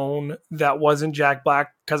tone that wasn't Jack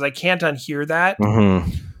Black, because I can't unhear that. Mm-hmm.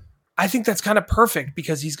 I think that's kind of perfect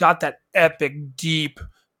because he's got that epic, deep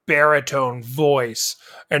baritone voice,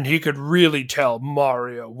 and he could really tell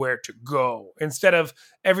Mario where to go. Instead of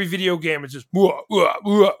every video game is just wah, wah,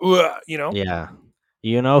 wah, wah, you know? Yeah.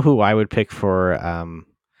 You know who I would pick for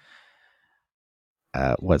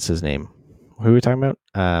what's his name? Who are we talking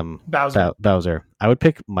about? Bowser. Bowser. I would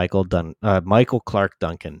pick Michael Clark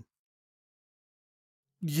Duncan.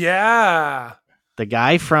 Yeah. The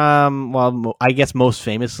guy from, well, I guess most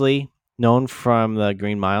famously known from the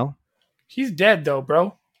Green Mile. He's dead though,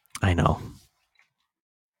 bro. I know.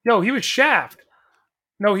 No, he was Shaft.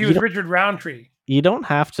 No, he was Richard Roundtree. You don't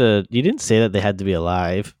have to. You didn't say that they had to be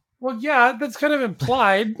alive. Well, yeah, that's kind of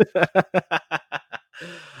implied.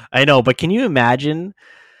 I know, but can you imagine?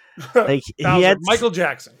 Like he had Michael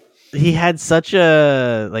Jackson. He had such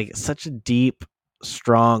a deep,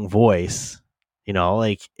 strong voice. You know,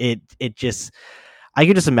 like it just. I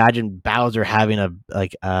could just imagine Bowser having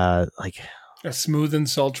a smooth and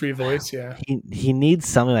sultry voice. Yeah, he needs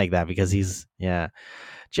something like that because he's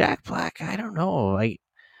Jack Black. I don't know.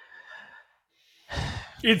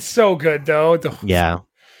 It's so good though. Yeah.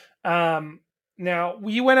 Now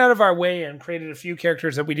we went out of our way and created a few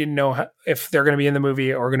characters that we didn't know if they're going to be in the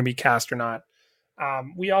movie or going to be cast or not.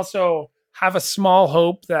 We also have a small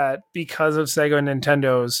hope that because of Sega and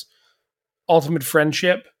Nintendo's Ultimate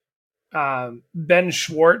Friendship, Ben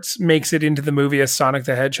Schwartz makes it into the movie as Sonic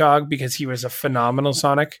the Hedgehog because he was a phenomenal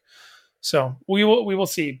Sonic. So we will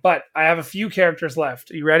see. But I have a few characters left.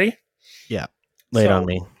 Are you ready? Yeah. Lay it on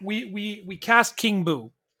me. We cast King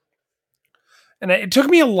Boo. And it took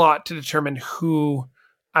me a lot to determine who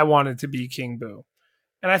I wanted to be King Boo.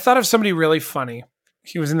 And I thought of somebody really funny.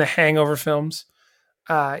 He was in the Hangover films.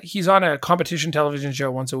 He's on a competition television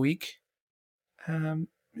show once a week.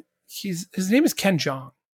 His name is Ken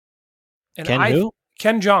Jeong. And Ken who?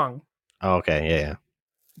 Ken Jeong. Oh, okay. Yeah.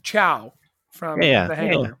 Chow from The The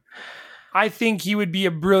Hangover. I think he would be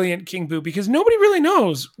a brilliant King Boo because nobody really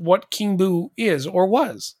knows what King Boo is or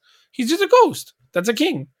was. He's just a ghost. That's a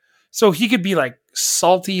king. So he could be like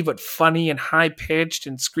salty but funny and high pitched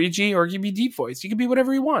and screechy, or he could be deep voiced. He could be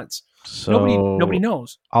whatever he wants. So Nobody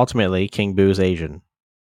knows. Ultimately, King Boo's Asian.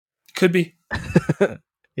 Could be.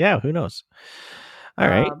 Yeah, who knows? All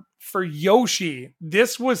right. For Yoshi,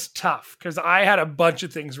 this was tough because I had a bunch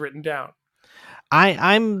of things written down.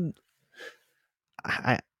 I'm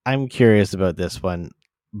curious about this one,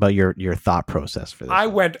 about your thought process for this. I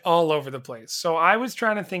went all over the place. So I was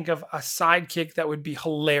trying to think of a sidekick that would be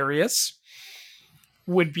hilarious,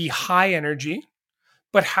 would be high energy,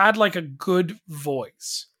 but had like a good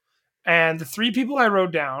voice. And the three people I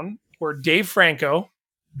wrote down were Dave Franco,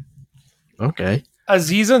 Okay.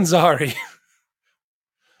 Aziz Ansari,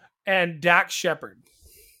 and Dax Shepard.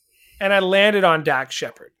 And I landed on Dax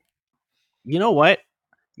Shepard. You know what?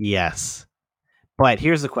 Yes. But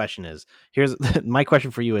here's the question here's my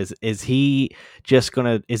question for you is he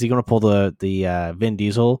gonna pull the Vin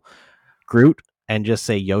Diesel Groot and just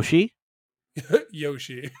say Yoshi?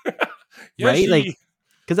 Yoshi. Right? Like,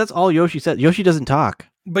 because that's all Yoshi says. Yoshi doesn't talk.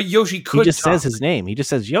 But Yoshi could He just talk. says his name. He just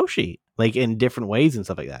says Yoshi, like in different ways and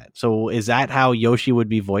stuff like that. So is that how Yoshi would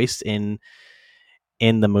be voiced in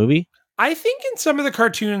the movie? I think in some of the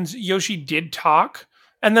cartoons, Yoshi did talk.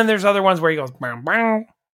 And then there's other ones where he goes, bow, bow,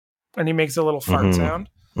 and he makes a little fart sound.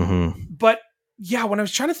 Mm-hmm. But yeah, when I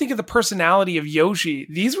was trying to think of the personality of Yoshi,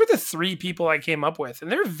 these were the three people I came up with,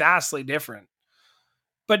 and they're vastly different.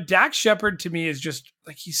 But Dax Shepard to me is just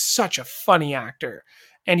like, he's such a funny actor,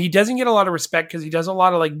 and he doesn't get a lot of respect because he does a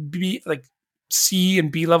lot of like C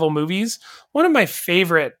and B level movies. One of my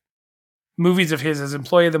favorite movies of his is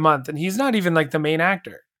Employee of the Month, and he's not even like the main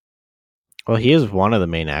actor. Well, he is one of the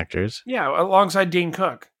main actors. Yeah, alongside Dane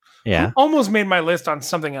Cook. Yeah. Who almost made my list on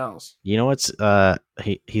something else. You know what's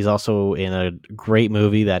he's also in a great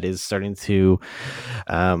movie that is starting to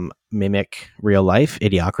mimic real life,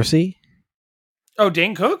 Idiocracy. Oh,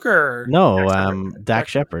 Dane Cook or no,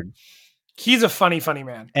 Dax Shepard. He's a funny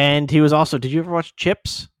man. And he was also, did you ever watch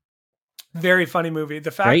Chips? Very funny movie. The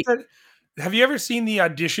fact that, have you ever seen the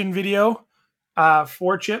audition video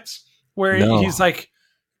for Chips where he's like,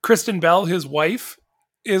 Kristen Bell, his wife,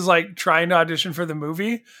 is like trying to audition for the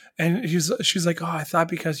movie, and she's like, oh, I thought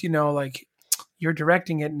because like you're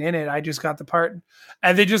directing it and in it, I just got the part,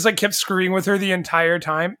 and they just like kept screwing with her the entire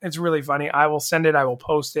time. It's really funny. I will send it. I will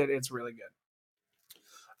post it. It's really good.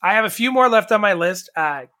 I have a few more left on my list.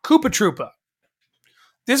 Koopa Troopa.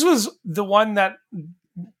 This was the one that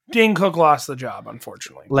Dane Cook lost the job,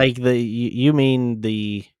 unfortunately. Like you mean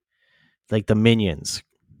the minions,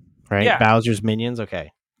 right? Yeah. Bowser's minions.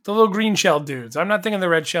 Okay. The little green shell dudes. I'm not thinking the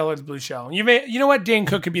red shell or the blue shell. You know what? Dane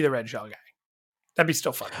Cook could be the red shell guy. That'd be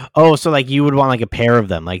still fun. Oh, so like you would want like a pair of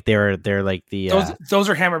them. Like they're like the those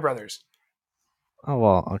are Hammer Brothers. Oh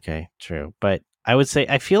well, okay, true. But I would say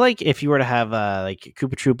I feel like if you were to have like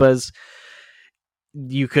Koopa Troopas,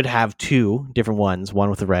 you could have two different ones, one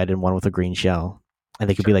with a red and one with a green shell, and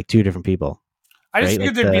they could be like two different people. I just right?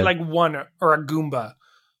 figured there'd be like one or a Goomba,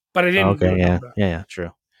 but I didn't. Okay, yeah, true.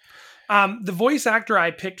 The voice actor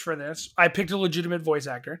I picked for this, I picked a legitimate voice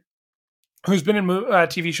actor who's been in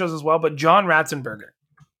TV shows as well, but John Ratzenberger.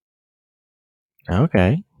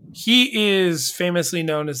 Okay. He is famously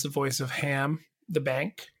known as the voice of Ham, the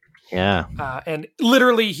bank. Yeah. And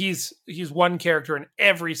literally he's one character in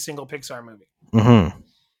every single Pixar movie. Mm-hmm.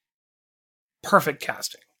 Perfect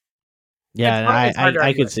casting. Yeah,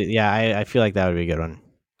 I could see. Yeah, I feel like that would be a good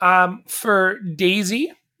one. For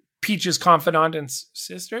Daisy, Peach's confidant and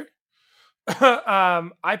sister,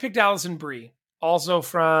 I picked Alison Brie, also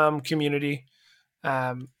from Community,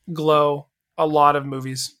 Glow, a lot of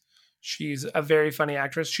movies. She's a very funny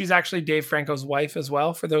actress. She's actually Dave Franco's wife as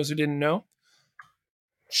well, for those who didn't know.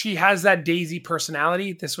 She has that Daisy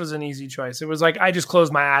personality. This was an easy choice. It was like I just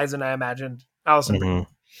closed my eyes and I imagined Alison Brie.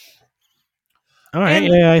 All right,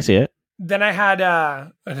 yeah, I see it. Then I had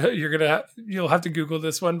you'll have to Google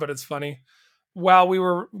this one, but it's funny. While we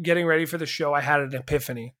were getting ready for the show, I had an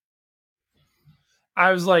epiphany.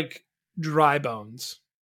 I was like, Dry Bones.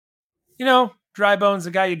 Dry Bones,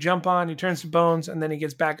 the guy you jump on, he turns to bones, and then he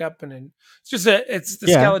gets back up, and it's the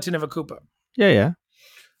skeleton of a Koopa. Yeah.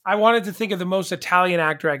 I wanted to think of the most Italian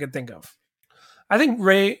actor I could think of. I think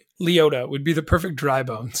Ray Liotta would be the perfect Dry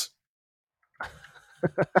Bones.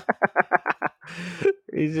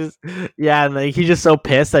 He's just, yeah, and like, he's just so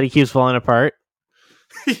pissed that he keeps falling apart.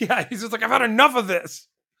 Yeah, he's just like, I've had enough of this.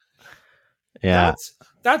 Yeah.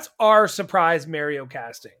 That's our surprise Mario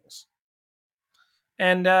castings.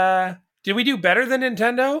 And did we do better than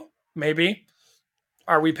Nintendo? Maybe.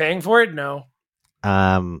 Are we paying for it? No.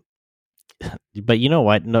 But you know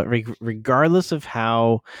what? No, regardless of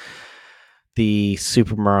how the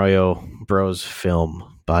Super Mario Bros.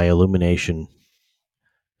 Film by Illumination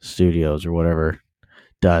Studios or whatever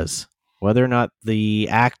does, whether or not the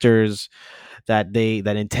actors that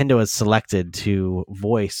Nintendo has selected to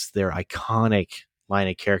voice their iconic line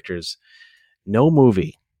of characters, no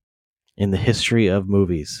movie in the history of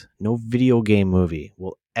movies, no video game movie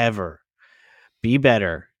will ever be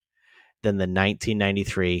better than the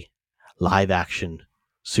 1993 live action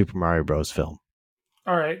Super Mario Bros. Film.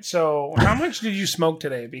 All right. So how much did you smoke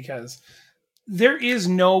today? Because there is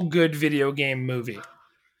no good video game movie.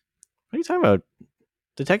 What are you talking about?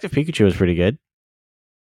 Detective Pikachu was pretty good.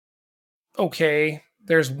 Okay.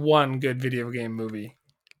 There's one good video game movie.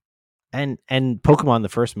 And Pokemon, the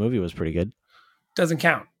first movie, was pretty good. Doesn't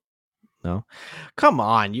count. No, come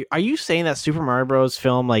on. Are you saying that Super Mario Bros.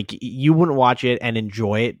 Film, like, you wouldn't watch it and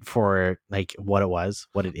enjoy it for like what it was,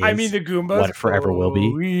 what it is? I mean, the Goombas, what it forever will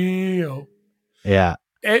be. Real. Yeah,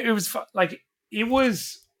 it was fun. Like, it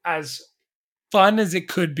was as fun as it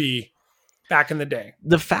could be back in the day.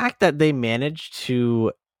 The fact that they managed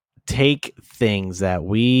to take things that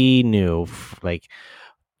we knew, like,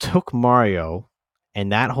 took Mario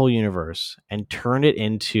and that whole universe and turned it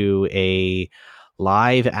into a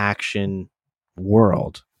live action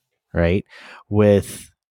world, right?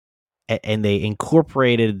 And they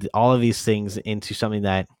incorporated all of these things into something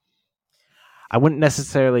that I wouldn't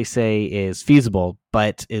necessarily say is feasible,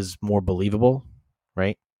 but is more believable,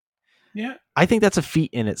 right? Yeah. I think that's a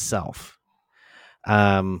feat in itself.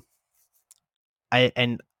 I'm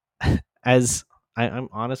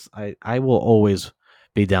honest, I will always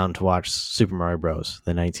be down to watch Super Mario Bros.,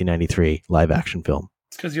 the 1993 live action film.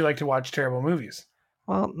 It's because you like to watch terrible movies.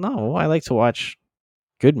 Well, no, I like to watch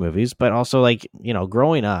good movies, but also, like, you know,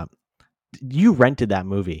 growing up, you rented that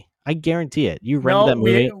movie. I guarantee it. You rented that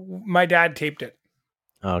movie. My dad taped it.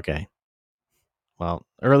 Okay. Well,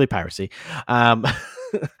 early piracy. But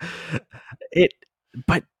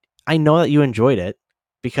I know that you enjoyed it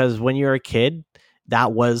because when you were a kid,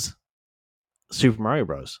 that was Super Mario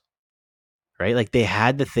Bros. Right? Like, they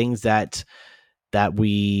had the things that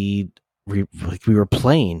we were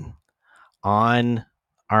playing on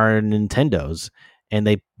our Nintendos, and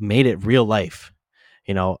they made it real life.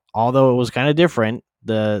 You know, although it was kind of different,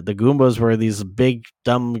 the Goombas were these big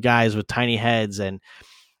dumb guys with tiny heads, and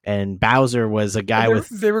Bowser was a guy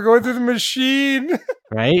they were going through the machine,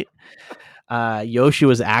 right? Yoshi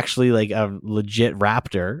was actually like a legit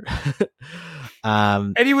raptor.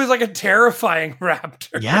 And he was like a terrifying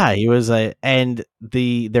raptor. Yeah, he was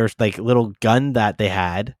there's like little gun that they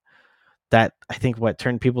had that I think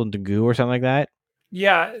turned people into goo or something like that.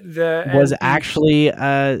 Yeah, was actually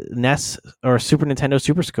a NES or Super Nintendo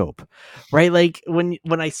Super Scope, right? Like, when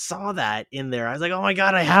I saw that in there, I was like, oh my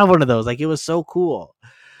god, I have one of those. Like, it was so cool.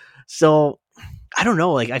 So I don't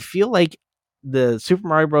know. Like, I feel like the Super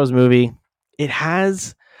Mario Bros. Movie, it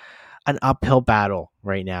has an uphill battle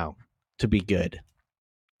right now to be good.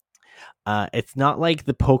 It's not like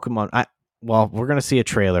the Pokemon. We're gonna see a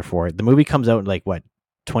trailer for it. The movie comes out in like what,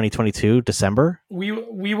 2022 December. We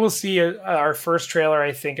will see our first trailer,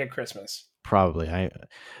 I think, at Christmas. Probably.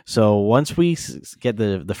 So once we get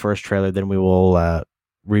the first trailer, then we will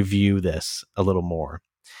review this a little more.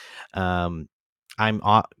 I'm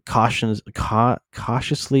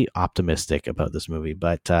cautiously optimistic about this movie,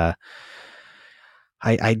 but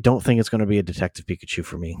I don't think it's going to be a Detective Pikachu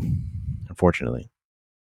for me, unfortunately.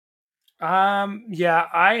 Yeah,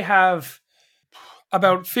 I have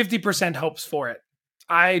about 50% hopes for it.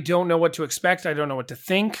 I don't know what to expect. I don't know what to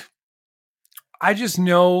think. I just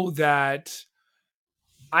know that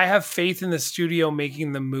I have faith in the studio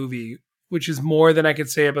making the movie, which is more than I could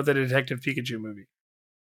say about the Detective Pikachu movie,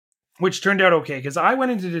 which turned out okay, because I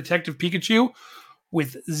went into Detective Pikachu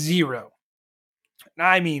with zero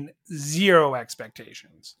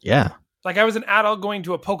expectations. Yeah. Like, I was an adult going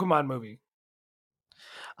to a Pokemon movie.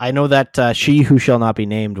 I know that She Who Shall Not Be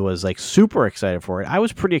Named was like super excited for it. I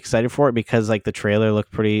was pretty excited for it because like the trailer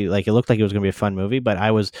looked pretty, like it looked like it was going to be a fun movie, but I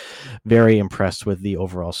was very impressed with the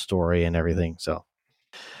overall story and everything. So,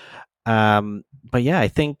 but yeah, I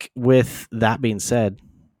think with that being said,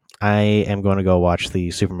 I am going to go watch the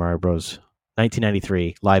Super Mario Bros.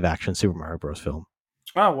 1993 live action Super Mario Bros. Film.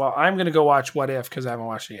 Oh, well, I'm going to go watch What If because I haven't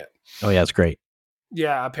watched it yet. Oh yeah, it's great.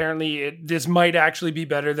 Yeah, apparently this might actually be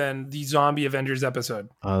better than the Zombie Avengers episode.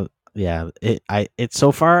 Yeah, it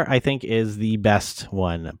so far I think is the best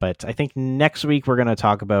one, but I think next week we're going to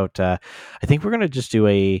talk about I think we're going to just do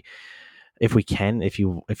if we can, if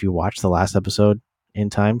you watch the last episode in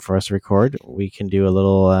time for us to record, we can do a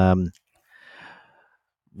little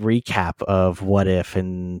recap of What If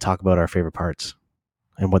and talk about our favorite parts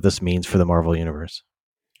and what this means for the Marvel Universe.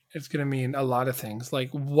 It's going to mean a lot of things, like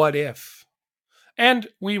what if. And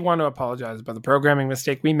we want to apologize about the programming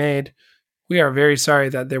mistake we made. We are very sorry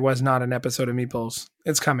that there was not an episode of Meatballs.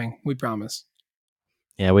 It's coming, we promise.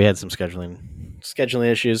 Yeah, we had some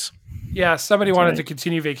scheduling issues. Yeah, somebody wanted to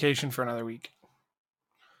continue vacation for another week.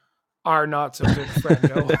 Our not so good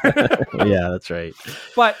friend. Yeah, that's right.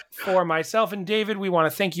 But for myself and David, we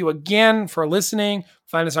want to thank you again for listening.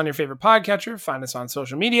 Find us on your favorite podcatcher. Find us on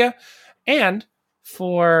social media. And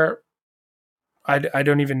for, I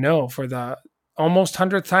don't even know, for the almost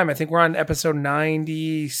 100th time, I think we're on episode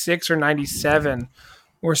 96 or 97.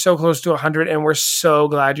 We're so close to 100, and we're so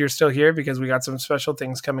glad you're still here because we got some special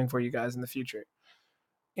things coming for you guys in the future.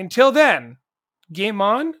 Until then, game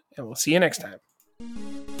on, and we'll see you next time.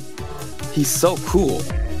 He's so cool.